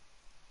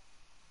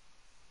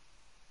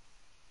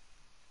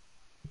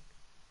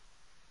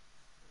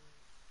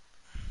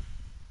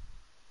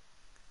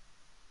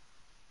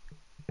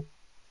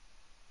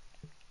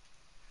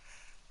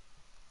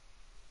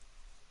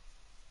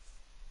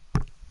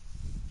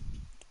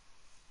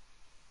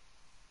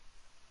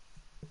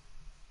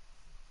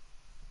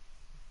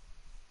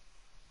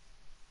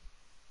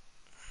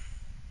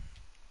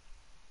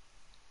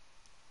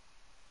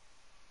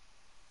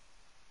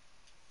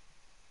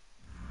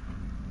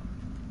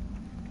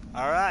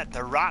 Alright,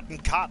 the Rotten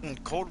Cotton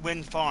Cold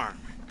Wind Farm.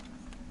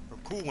 Or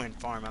Cool Wind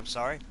Farm, I'm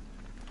sorry.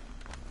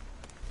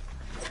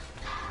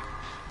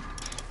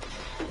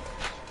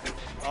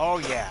 Oh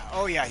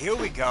yeah, here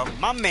we go.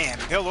 My man,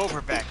 Bill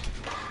Overbeck.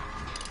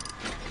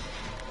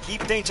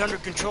 Keep things under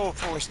control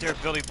for us there,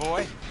 Billy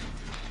boy.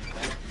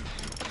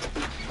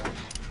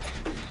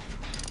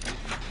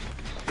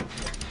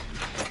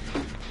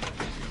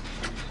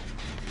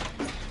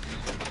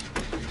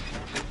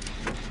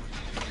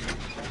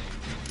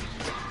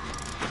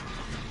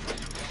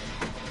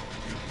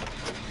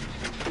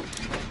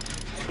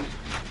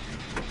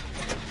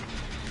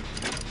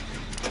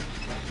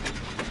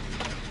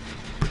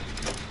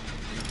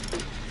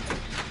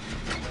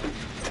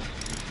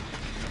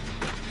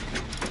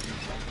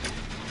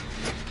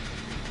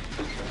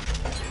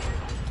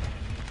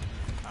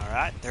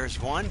 Alright, there's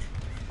one.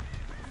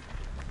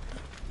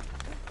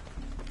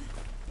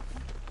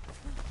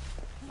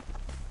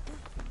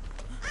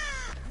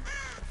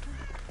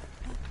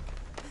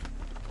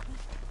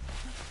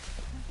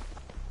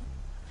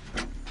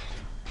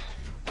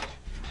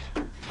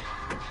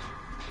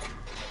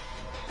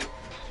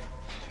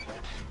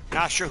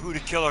 Not sure who the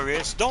killer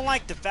is. Don't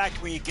like the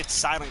fact when you get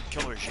silent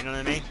killers, you know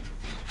what I mean?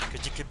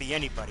 Because it could be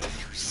anybody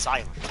who's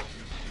silent.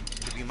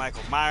 It could be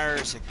Michael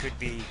Myers, it could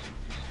be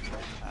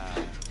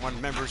one of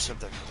the members of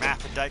the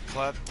Hermaphrodite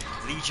Club,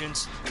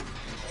 Legions.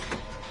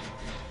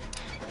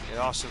 It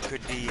also could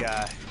be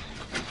the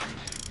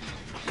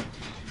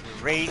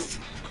Wraith.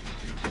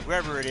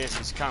 Whoever it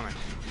is coming.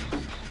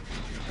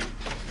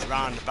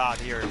 around about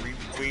here.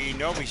 We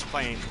know he's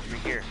playing through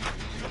here.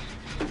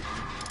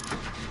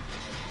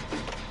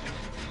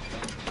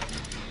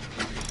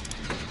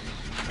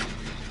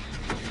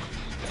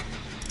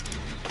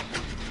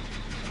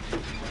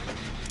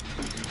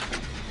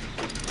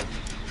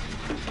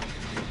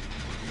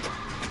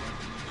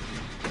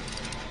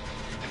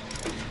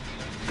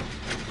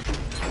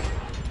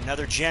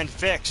 Another gen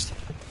fixed.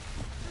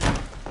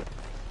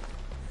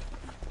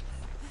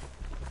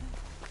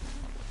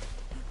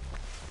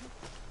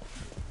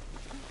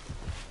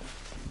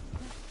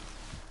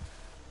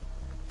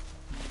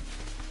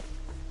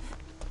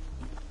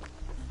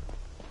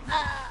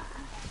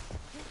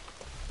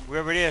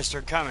 Whoever it is,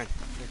 they're coming.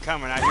 They're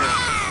coming, I hear them.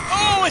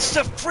 Oh, it's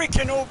the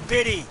freaking old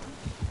biddy!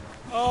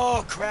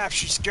 Oh, crap,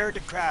 she scared the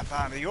crap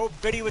out of me. The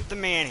old biddy with the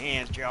man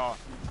hands, y'all.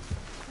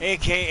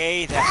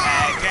 AKA the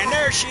hag. And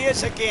there she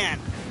is again.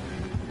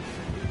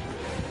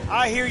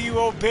 I hear you,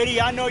 old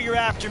biddy. I know you're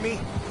after me.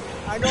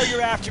 I know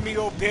you're after me,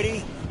 old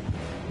biddy.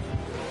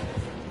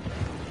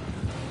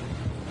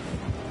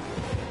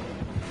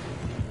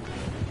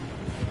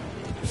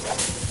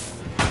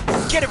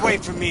 Get away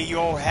from me, you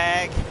old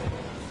hag.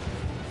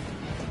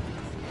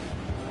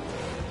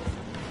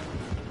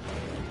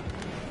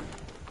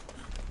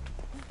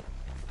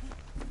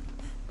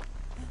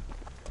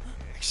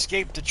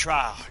 Escape the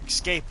trial.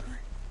 Escape her.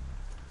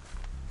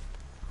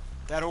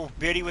 That old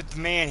biddy with the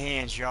man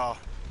hands, y'all.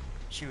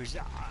 She was...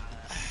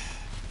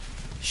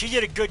 she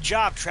did a good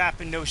job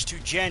trapping those two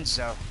gens,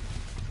 though.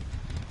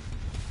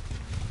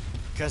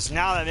 Because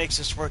now that makes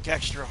us work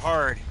extra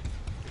hard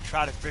to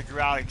try to figure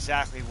out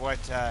exactly what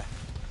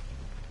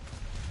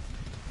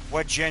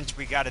gens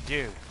we got to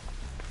do.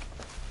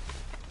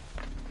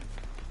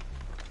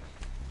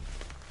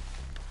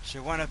 Is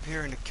there one up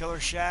here in the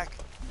killer shack?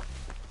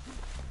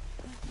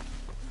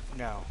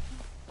 No.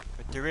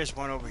 But there is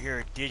one over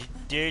here.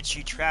 Did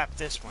she trap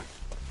this one?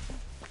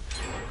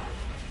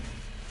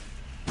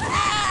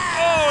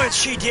 Oh, and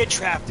she did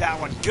trap that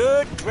one.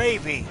 Good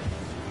gravy.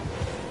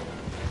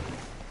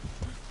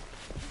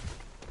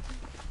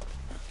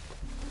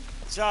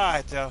 It's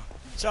alright, though.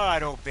 It's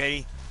alright, old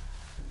biddy.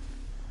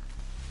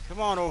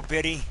 Come on, old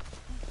biddy.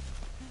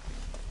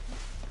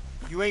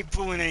 You ain't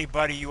fooling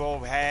anybody, you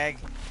old hag.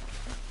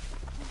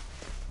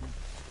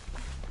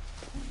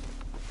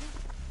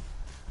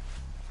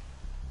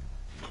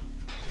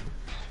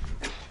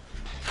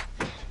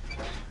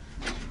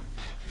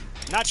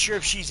 Not sure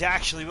if she's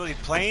actually really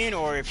playing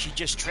or if she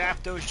just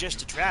trapped those just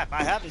to trap.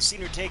 I haven't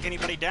seen her take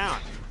anybody down.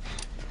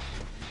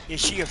 Is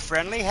she a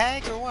friendly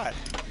hag or what?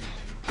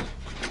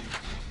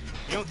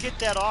 You don't get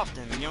that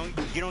often.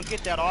 You don't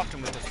get that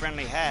often with a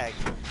friendly hag.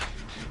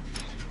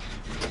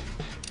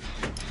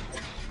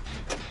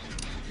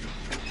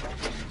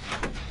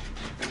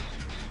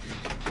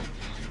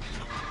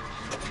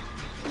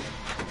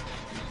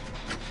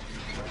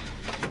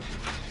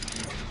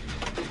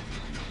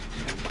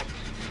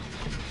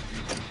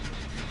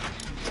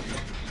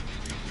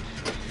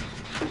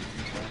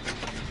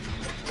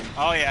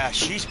 Oh yeah,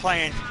 she's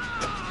playing.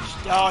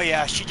 Oh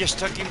yeah, she just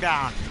took him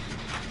down.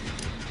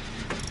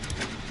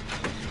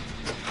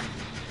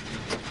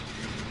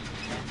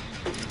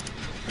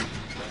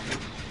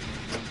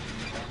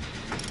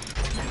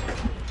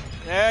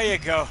 There you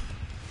go.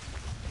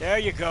 There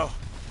you go.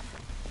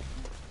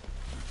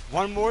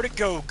 One more to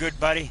go, good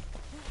buddy.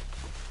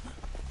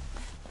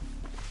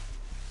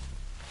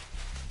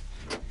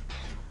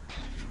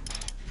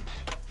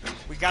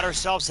 We got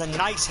ourselves a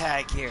nice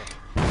hag here.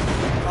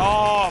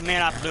 Oh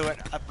man, I blew it.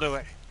 I blew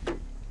it.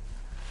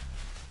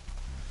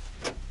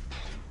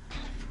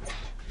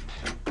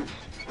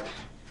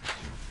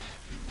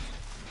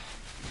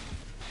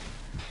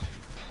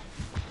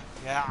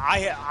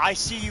 Yeah, I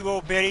see you,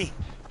 old biddy.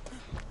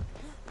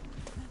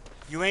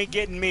 You ain't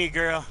getting me,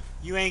 girl.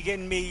 You ain't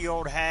getting me, you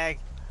old hag.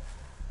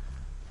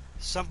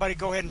 Somebody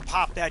go ahead and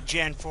pop that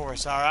gen for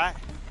us, alright?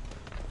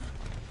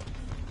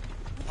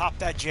 Pop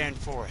that gen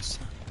for us.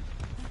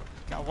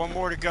 Got one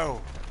more to go.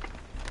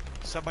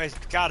 Somebody's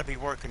got to be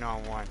working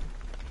on one.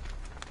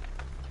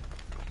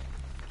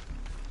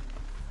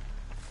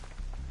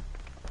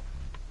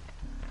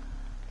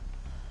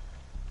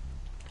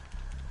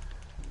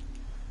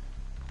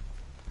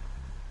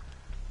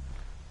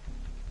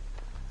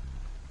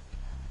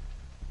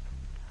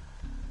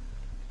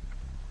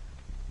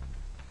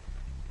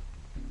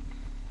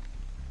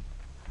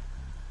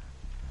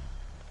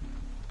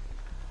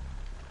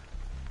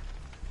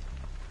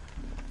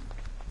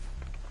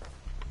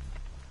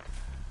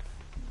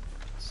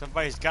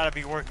 Somebody's got to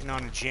be working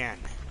on a gen.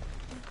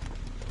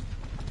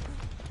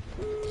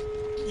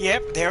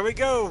 Yep, there we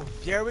go.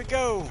 There we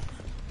go.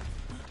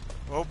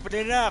 Open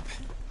it up.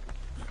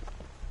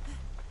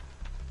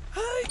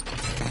 Hi.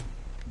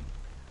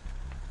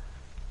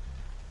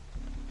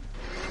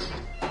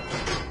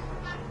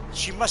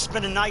 She must have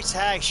been a nice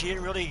hag. She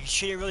didn't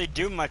really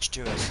do much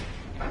to us.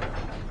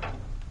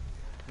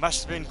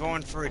 Must have been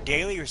going for a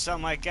daily or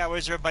something like that. What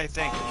does everybody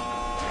think?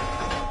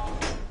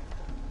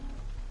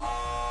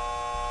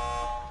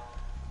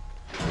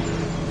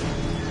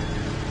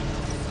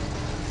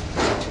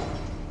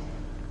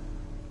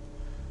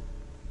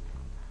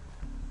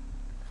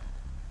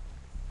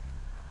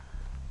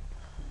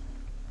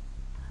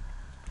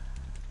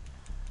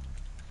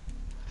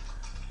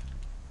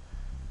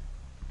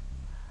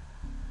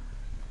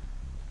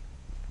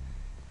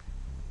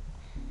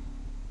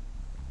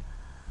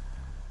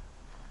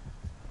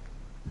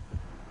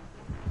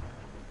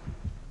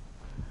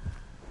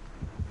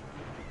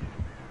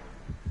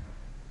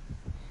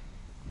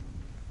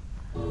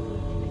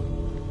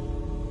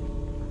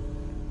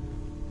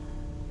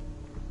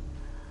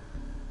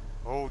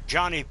 old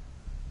Johnny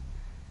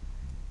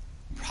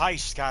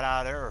Price got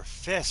out of there, or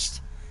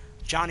Fist.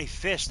 Johnny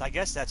Fist, I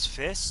guess that's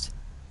Fist.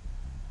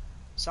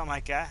 Something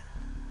like that.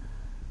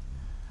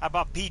 How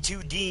about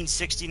P2 Dean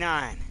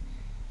 69?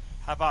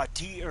 How about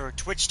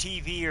Twitch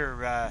TV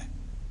or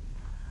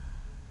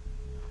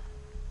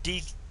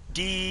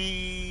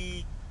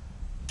DKU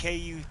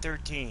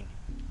 13?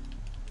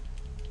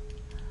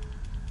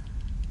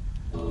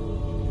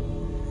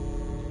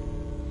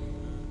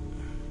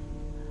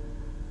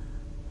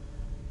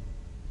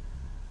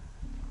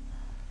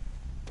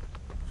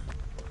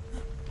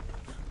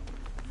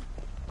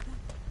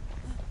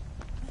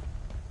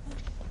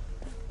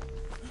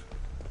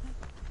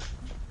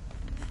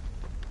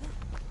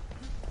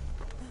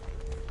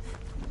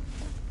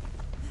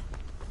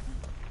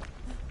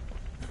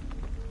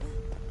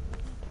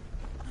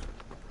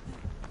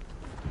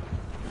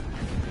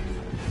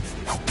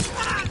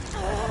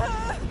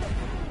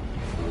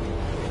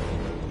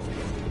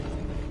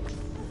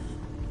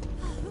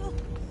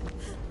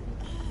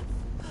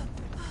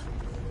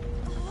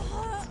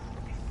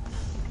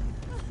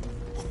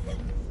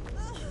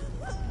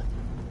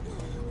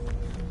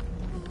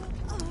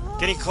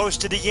 Getting close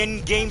to the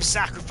in-game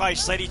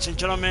sacrifice, ladies and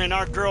gentlemen.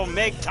 Our girl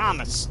Meg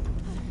Thomas.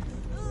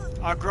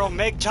 Our girl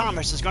Meg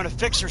Thomas is going to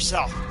fix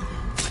herself.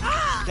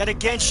 Then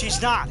again,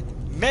 she's not.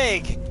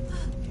 Meg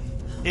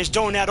is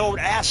doing that old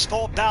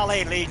asphalt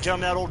ballet, ladies and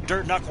gentlemen, that old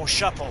dirt knuckle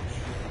shuffle.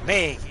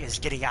 Meg is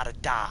getting out of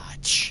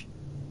Dodge.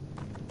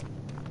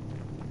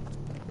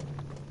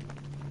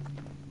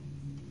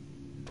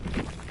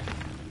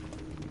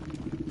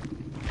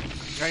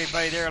 Is there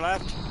anybody there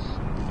left?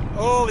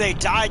 Oh, they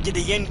died to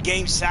the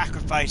in-game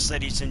sacrifice,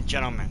 ladies and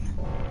gentlemen.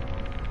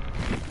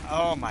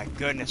 Oh my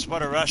goodness,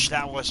 what a rush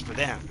that was for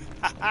them.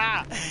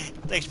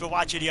 Thanks for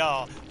watching,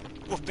 y'all.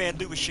 Wolfman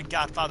Lewis, your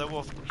Godfather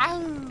Wolf. Ow!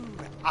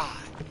 I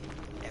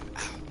am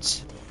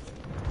out.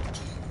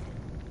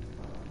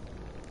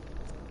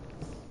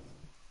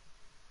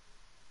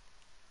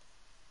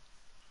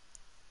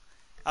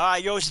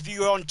 Alright, those of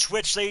you on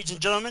Twitch, ladies and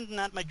gentlemen,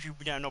 not much,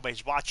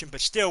 nobody's watching, but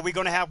still, we're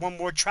going to have one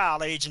more trial,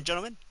 ladies and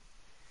gentlemen.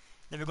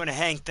 Then we're going to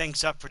hang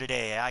things up for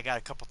today. I got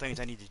a couple things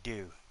I need to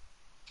do.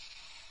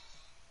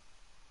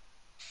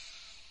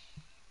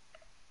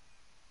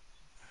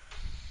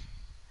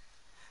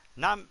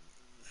 Not...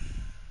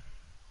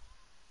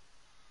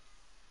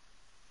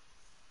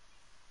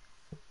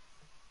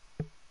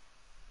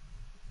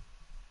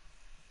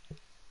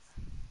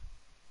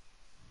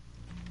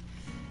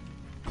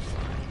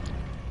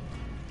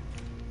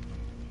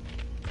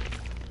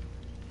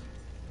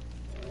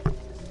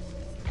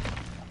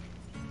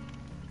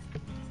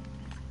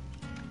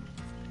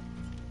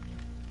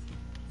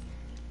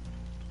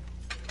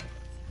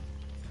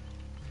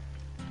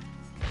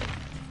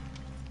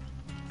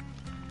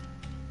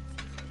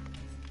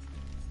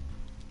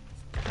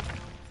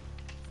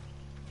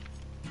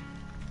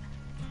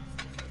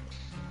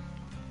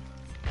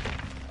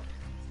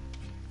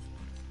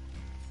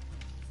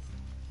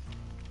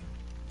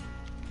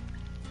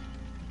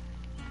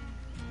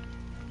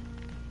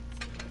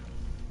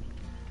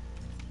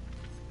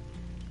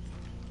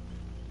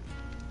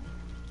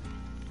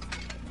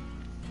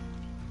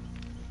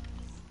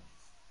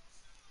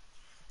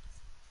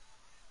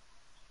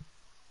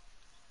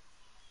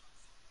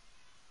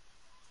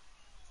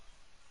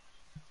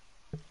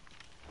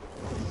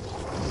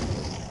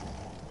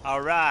 All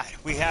right,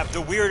 we have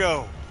the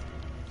weirdo,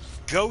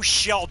 Ghost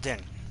Sheldon.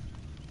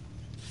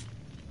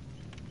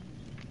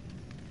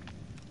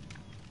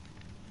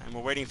 And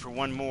we're waiting for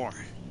one more.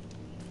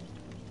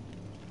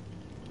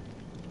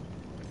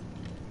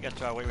 We got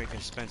to wait, we can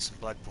spend some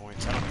blood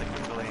points. I don't think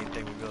there's really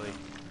anything we really...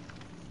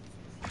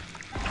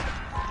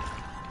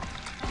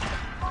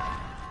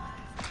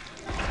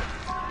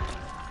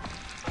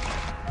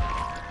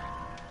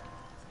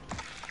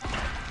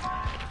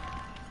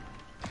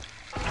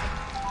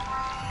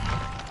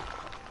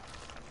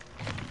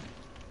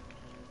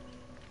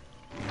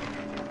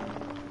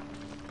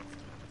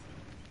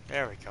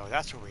 There we go,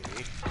 that's what we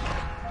need.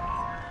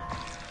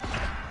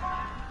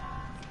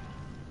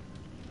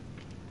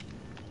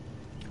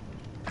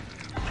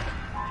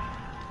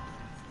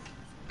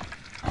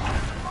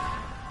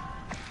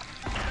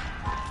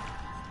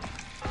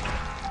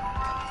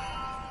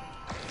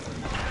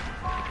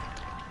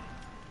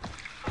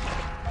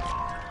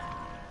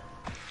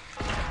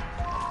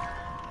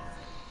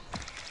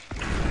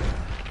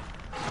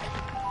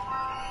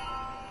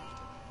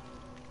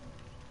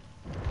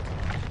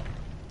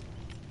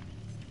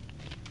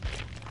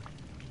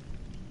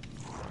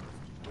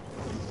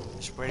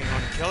 Just waiting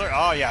on the killer.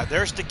 Oh yeah,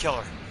 there's the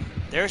killer.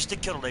 There's the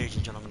killer, ladies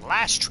and gentlemen.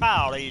 Last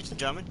trial, ladies and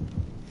gentlemen.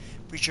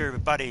 Appreciate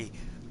everybody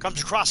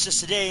comes across this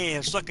today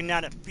and is looking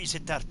at it. Please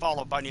hit that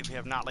follow button if you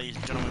have not, ladies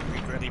and gentlemen.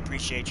 We greatly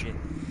appreciate you.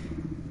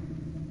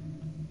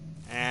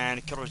 And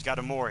the killer's got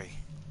a Mori.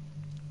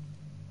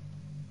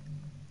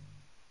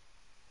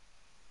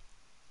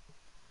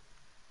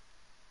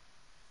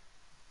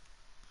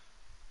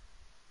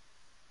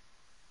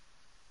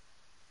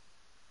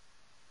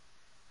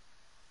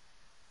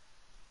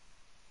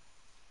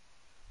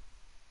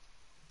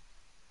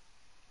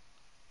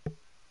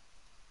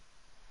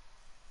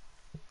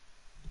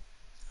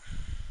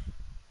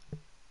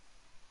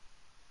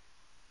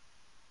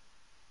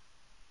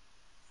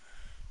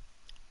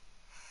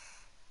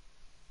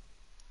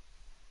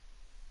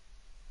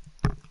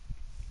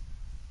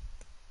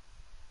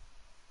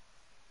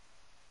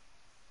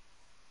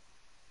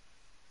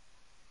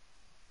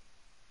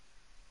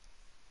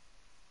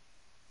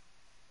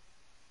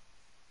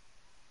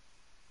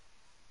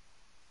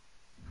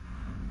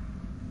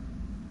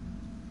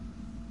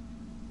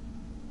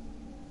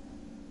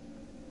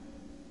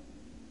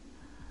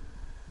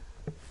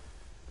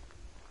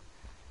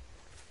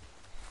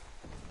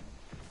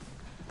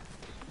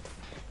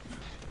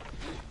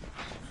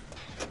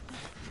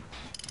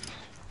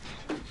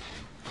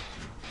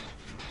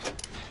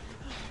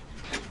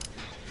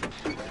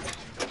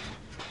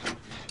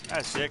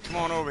 That's it. Come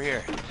on over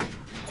here.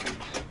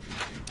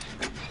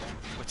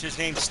 What's his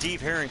name? Steve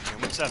Harrington.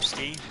 What's up,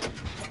 Steve?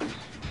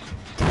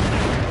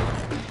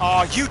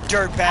 Oh, you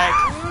dirtbag.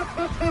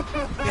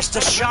 It's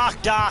the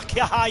shock doc.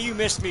 Haha, you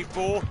missed me,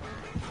 fool.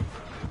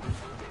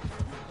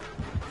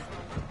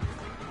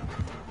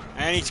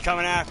 And he's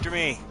coming after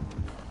me.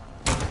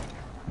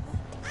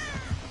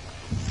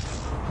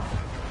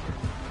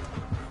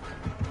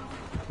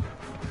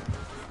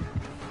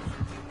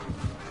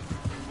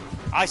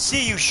 I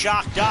see you,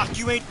 shock doc.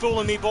 You ain't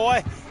fooling me,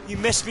 boy. You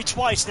missed me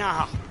twice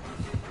now.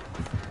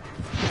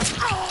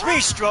 I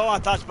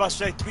thought I was about to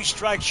say 3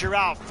 strikes, you're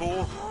out,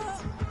 fool.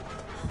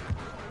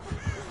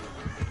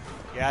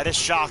 Yeah, this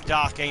shock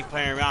doc ain't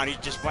playing around. He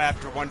just went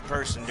after one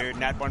person, dude,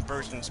 and that one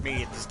person's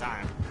me at this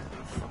time.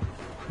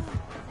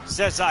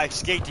 Says I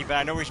escaped him, but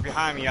I know he's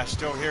behind me. I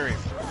still hear him.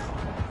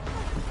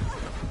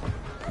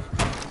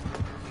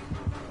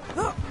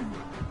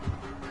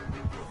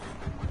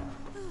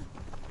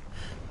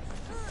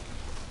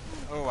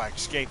 Oh, I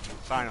escaped him,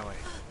 finally.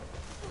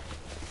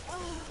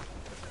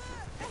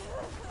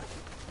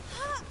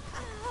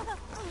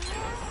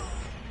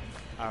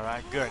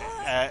 Alright, good.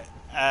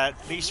 At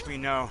least we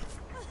know.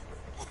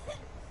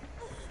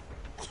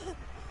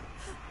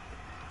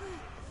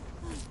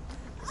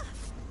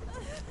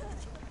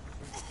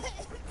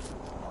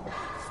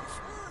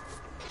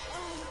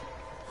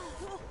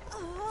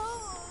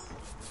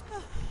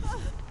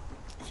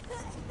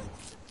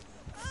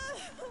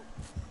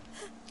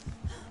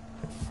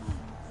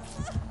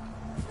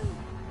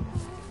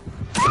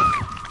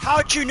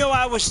 How'd you know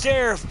I was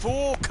there,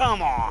 fool?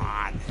 Come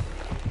on.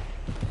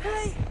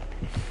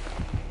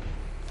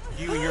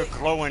 You and your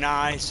glowing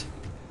eyes.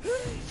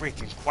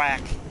 Freaking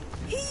quack.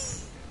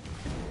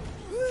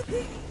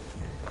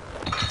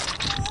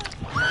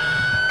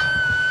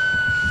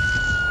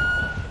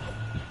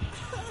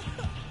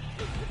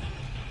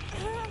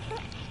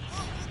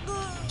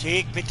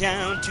 Take me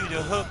down to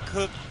the hook,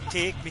 hook.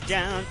 Take me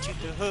down to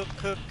the hook,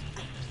 hook.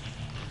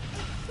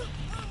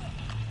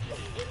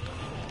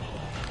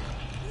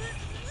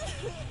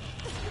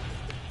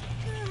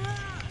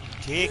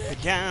 Take me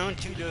down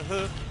to the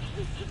hook.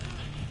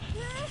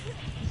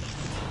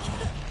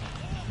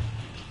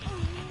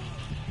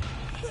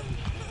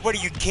 What are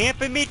you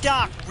camping me,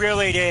 Doc?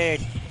 Really,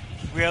 dude?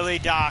 Really,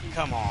 Doc?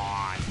 Come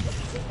on.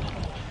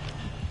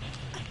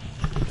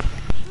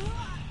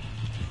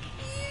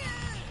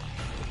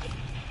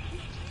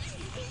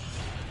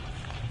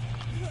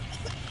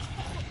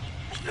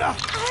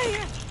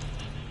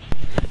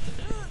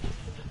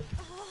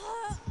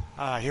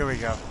 Here we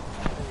go.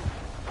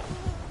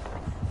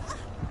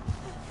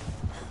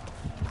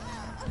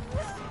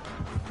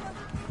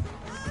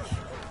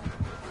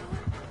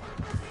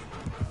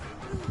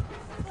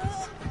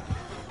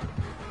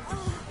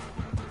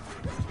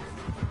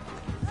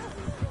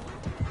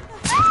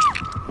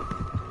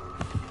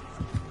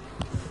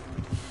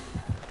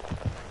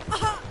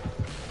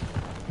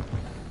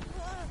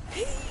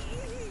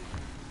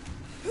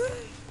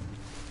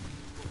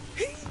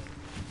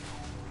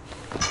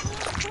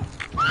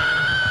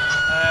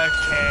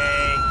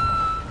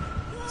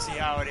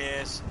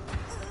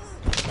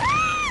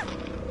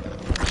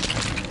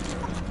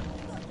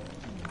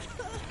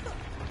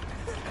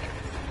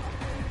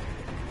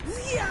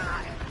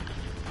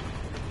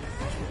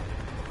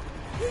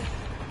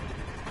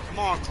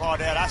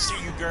 Claudette, I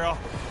see you, girl.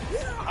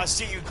 I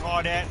see you,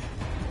 Claudette.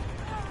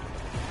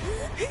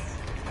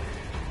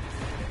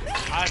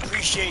 I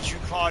appreciate you,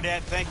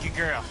 Claudette. Thank you,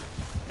 girl.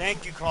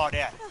 Thank you,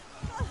 Claudette.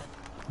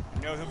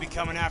 You know he'll be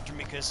coming after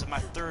me because of my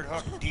third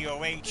hook,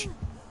 DOH.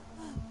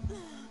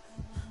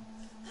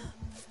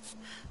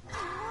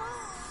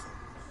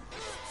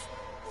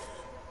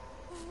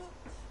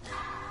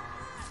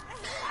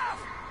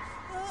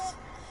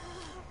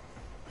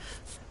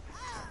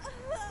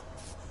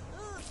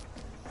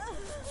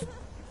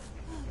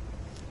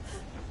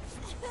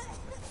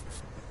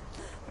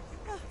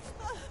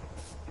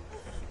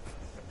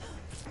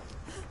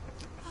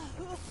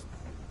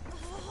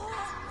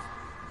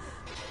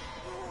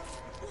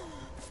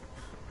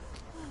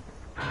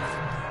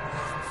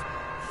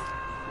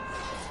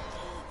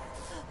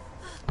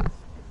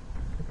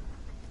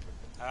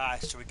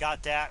 So we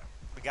got that.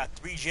 We got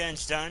 3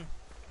 gens done.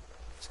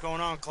 What's going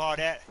on,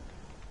 Claudette?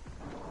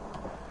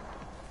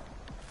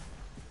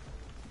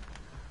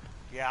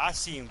 Yeah, I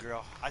see him,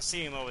 girl. I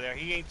see him over there.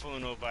 He ain't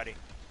fooling nobody.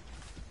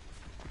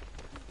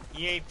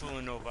 He ain't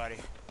fooling nobody.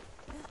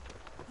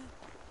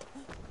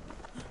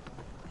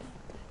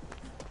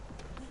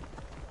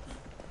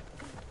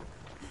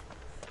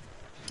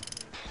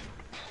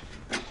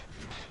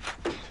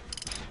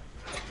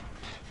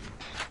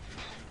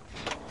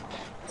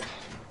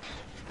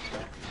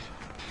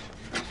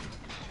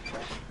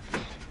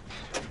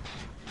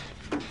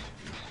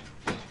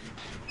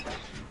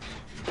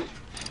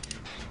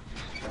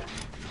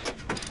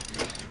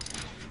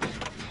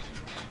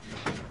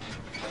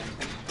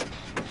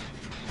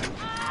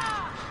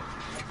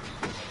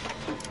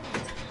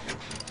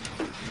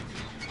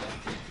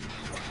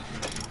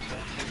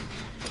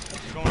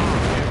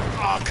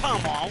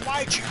 Come on,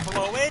 why'd you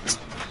blow it?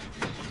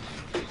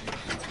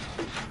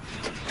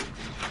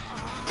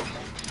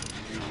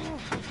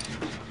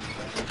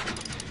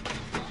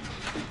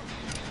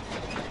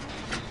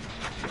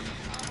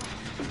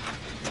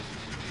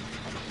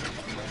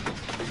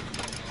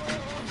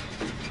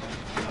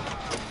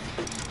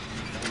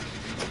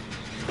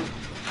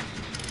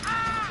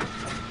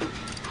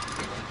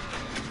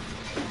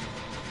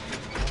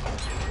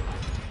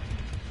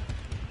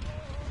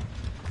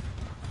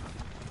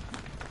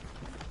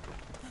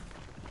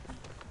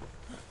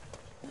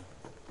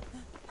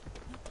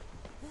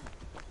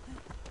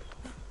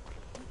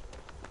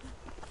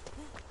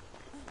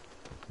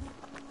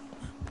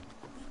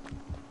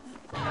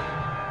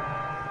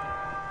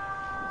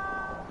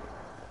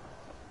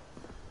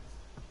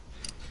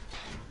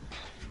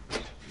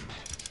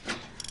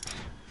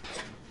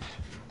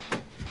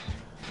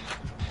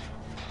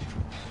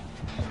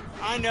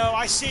 I know,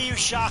 I see you,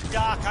 Shock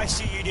Doc. I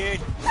see you, dude.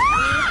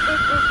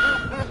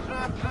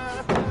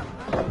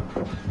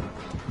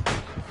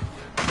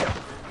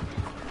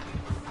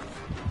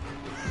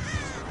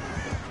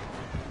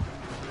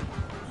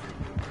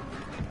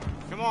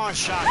 Come on,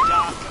 Shock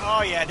Doc.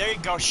 Oh, yeah, there you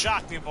go.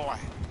 Shock me, boy.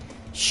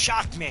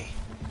 Shock me.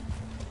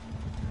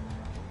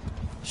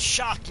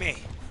 Shock me.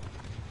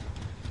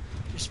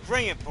 Just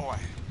bring it, boy.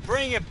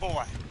 Bring it,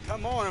 boy.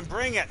 Come on and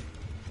bring it.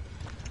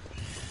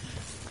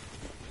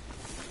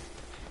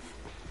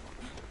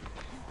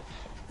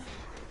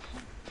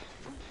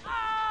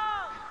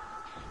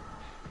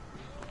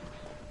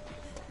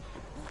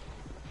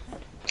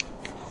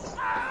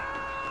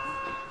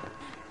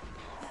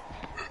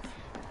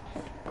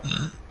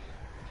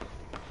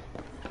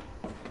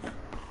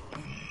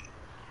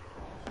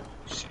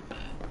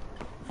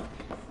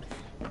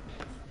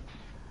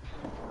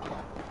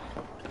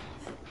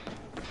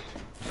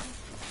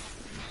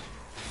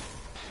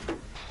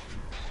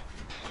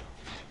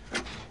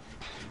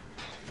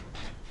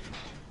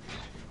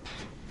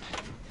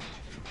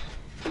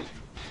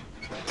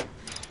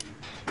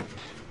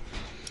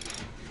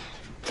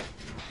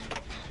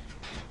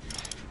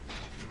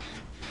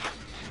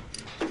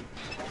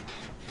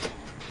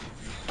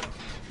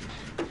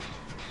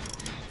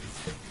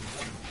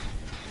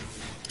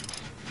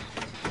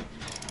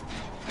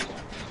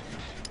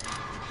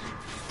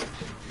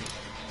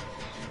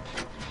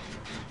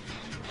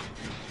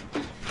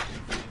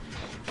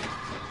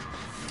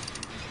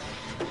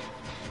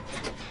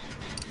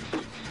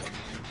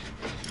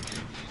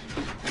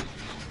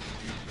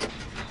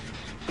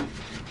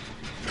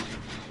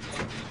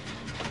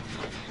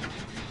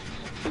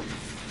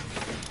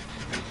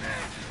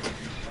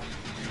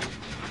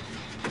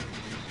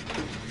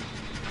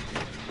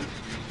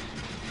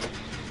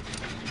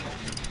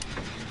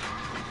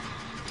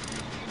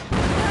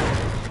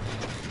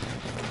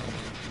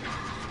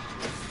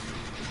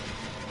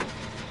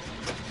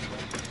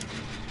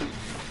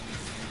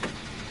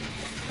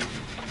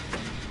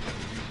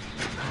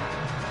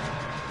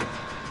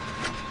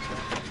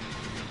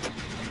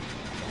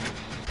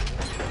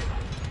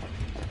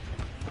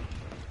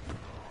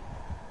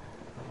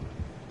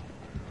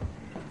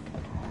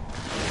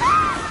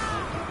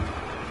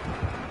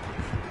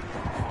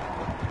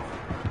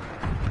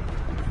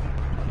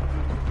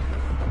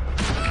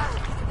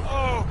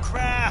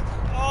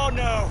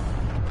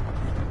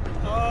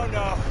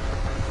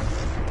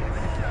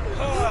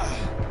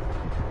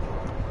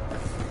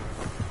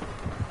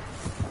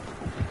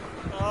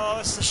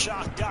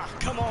 Shock Doc.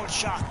 Come on,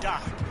 Shock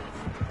Doc.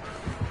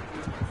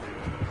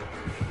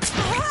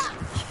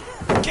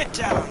 Get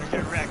down and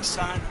get wrecked,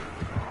 son.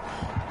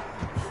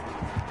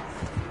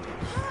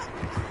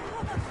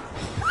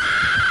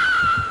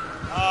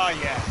 Oh,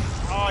 yeah.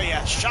 Oh,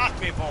 yeah.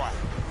 Shock me, boy.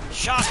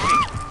 Shock me.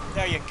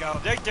 There you go.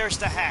 There's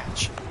the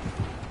hatch.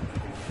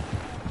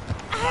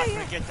 I'm not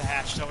gonna get the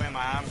hatch, though, am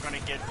I? I'm gonna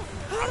get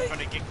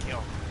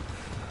killed.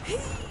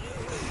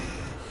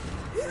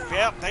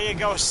 Yep, there you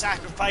go.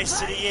 Sacrifice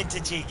to the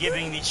entity,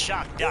 giving the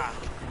Shock Doc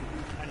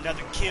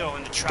another kill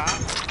in the trial.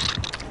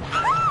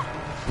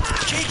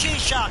 GG,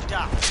 Shock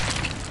Doc.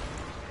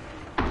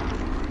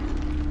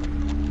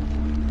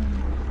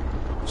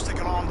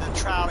 Stick along the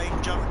trial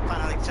agent,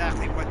 find out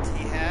exactly what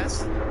he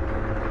has.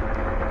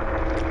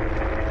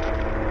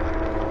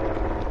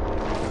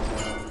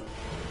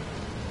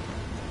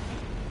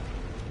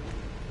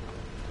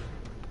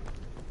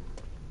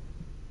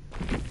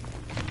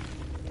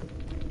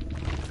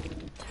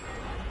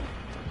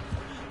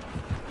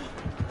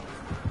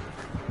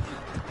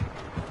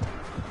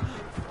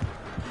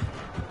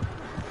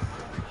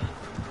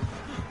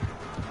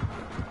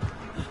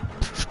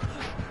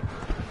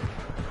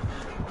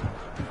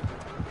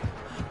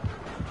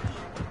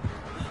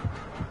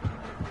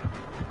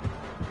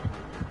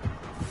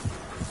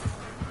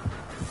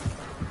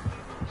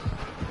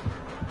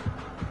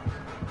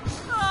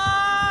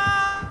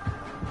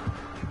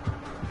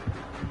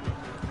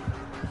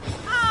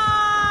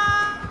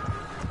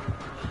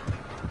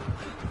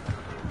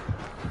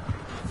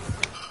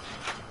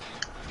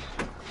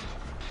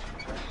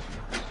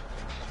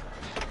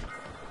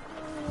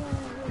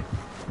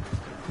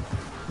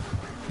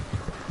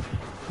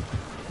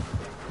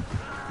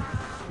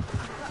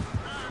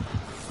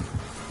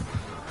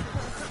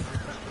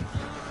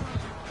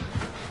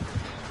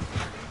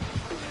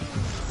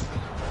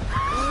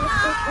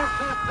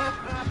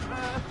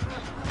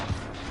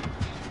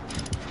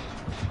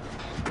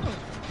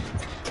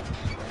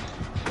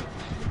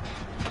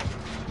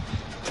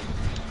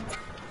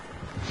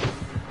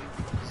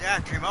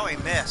 After him, oh, he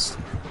missed.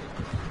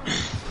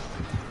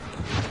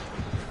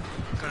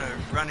 Gonna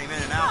run him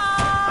in and out.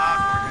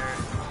 Awkward there.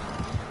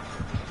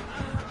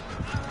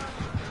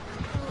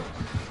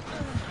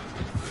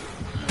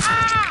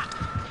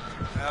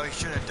 Well, he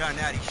should have done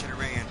that. He should have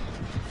ran.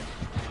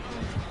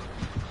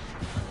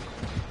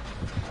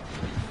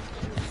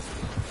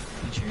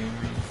 Did you hear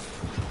me?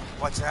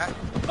 What's that?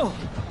 Oh.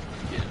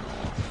 Getting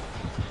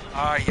off.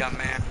 All right, young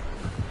man.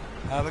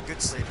 Have a good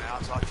sleep, man.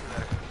 I'll talk to you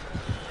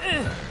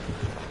later.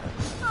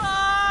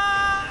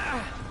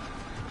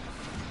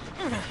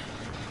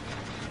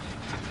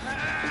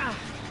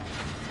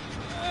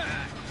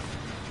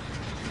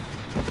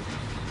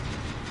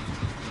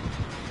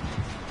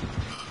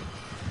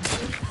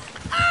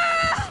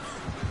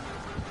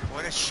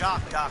 This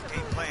shock doc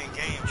ain't playing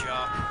games,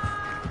 y'all.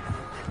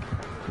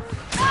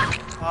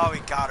 Oh, he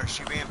got her.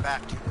 She ran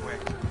back too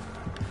quick.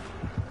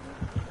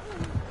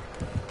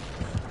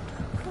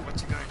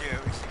 What's he gonna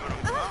do? Is he gonna...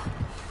 Well,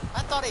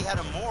 I thought he had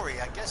a Mori.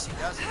 I guess he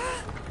doesn't.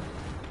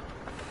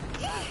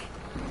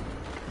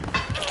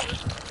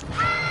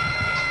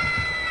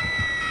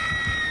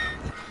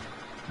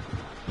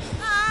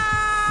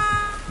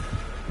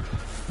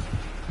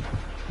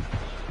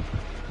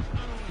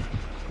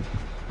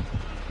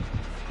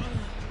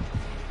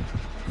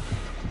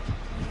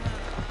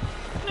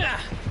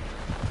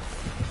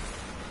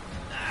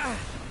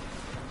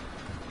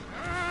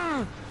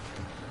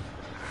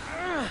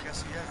 I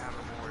guess he did have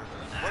a Mori.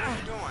 What are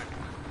you doing?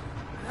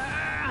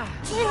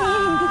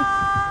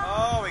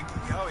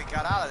 Oh, he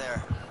got out of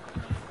there.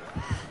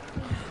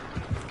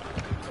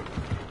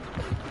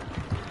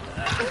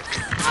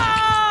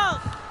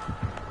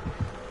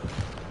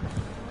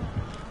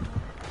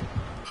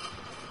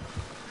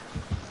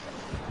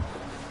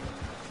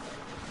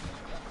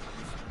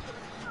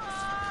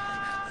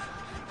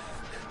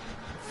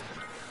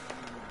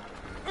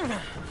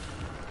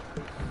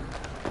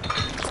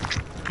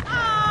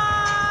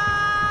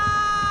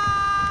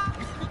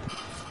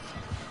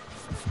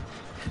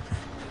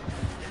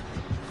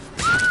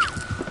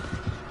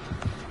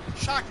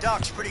 Shock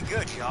Doc's pretty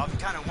good, y'all. I'm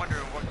kind of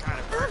wondering what kind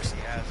of perks he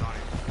has on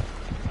it.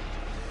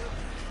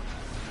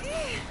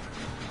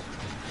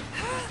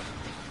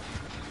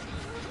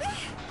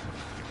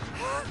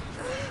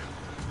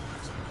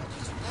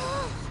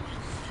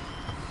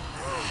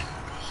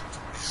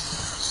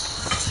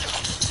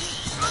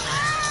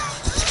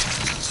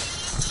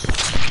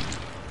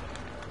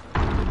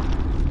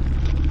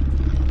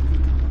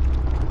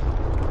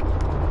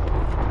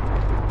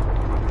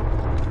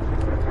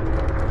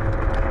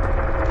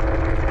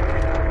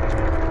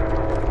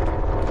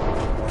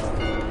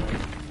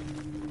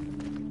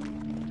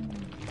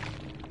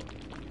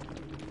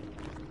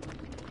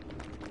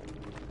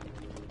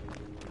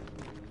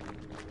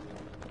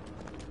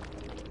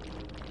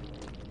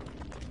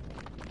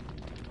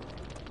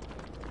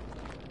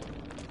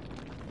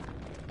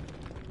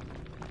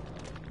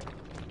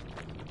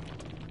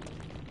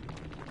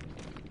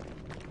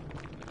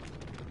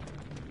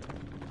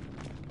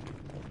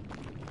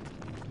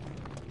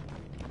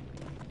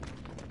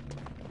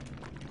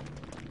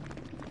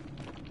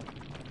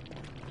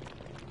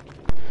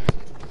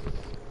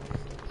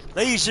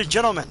 Ladies and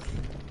gentlemen,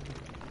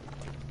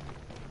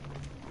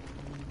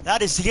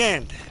 that is the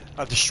end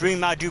of the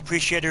stream. I do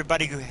appreciate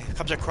everybody who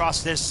comes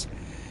across this.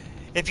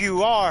 If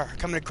you are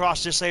coming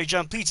across this, ladies and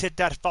gentlemen, please hit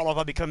that follow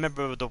and become a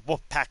member of the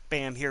Wolfpack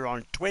fam here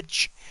on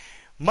Twitch.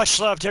 Much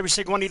love to every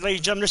single one of you, ladies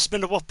and gentlemen. This has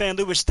been the Wolfman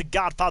Lewis, the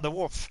Godfather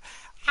Wolf.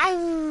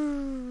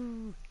 Ow!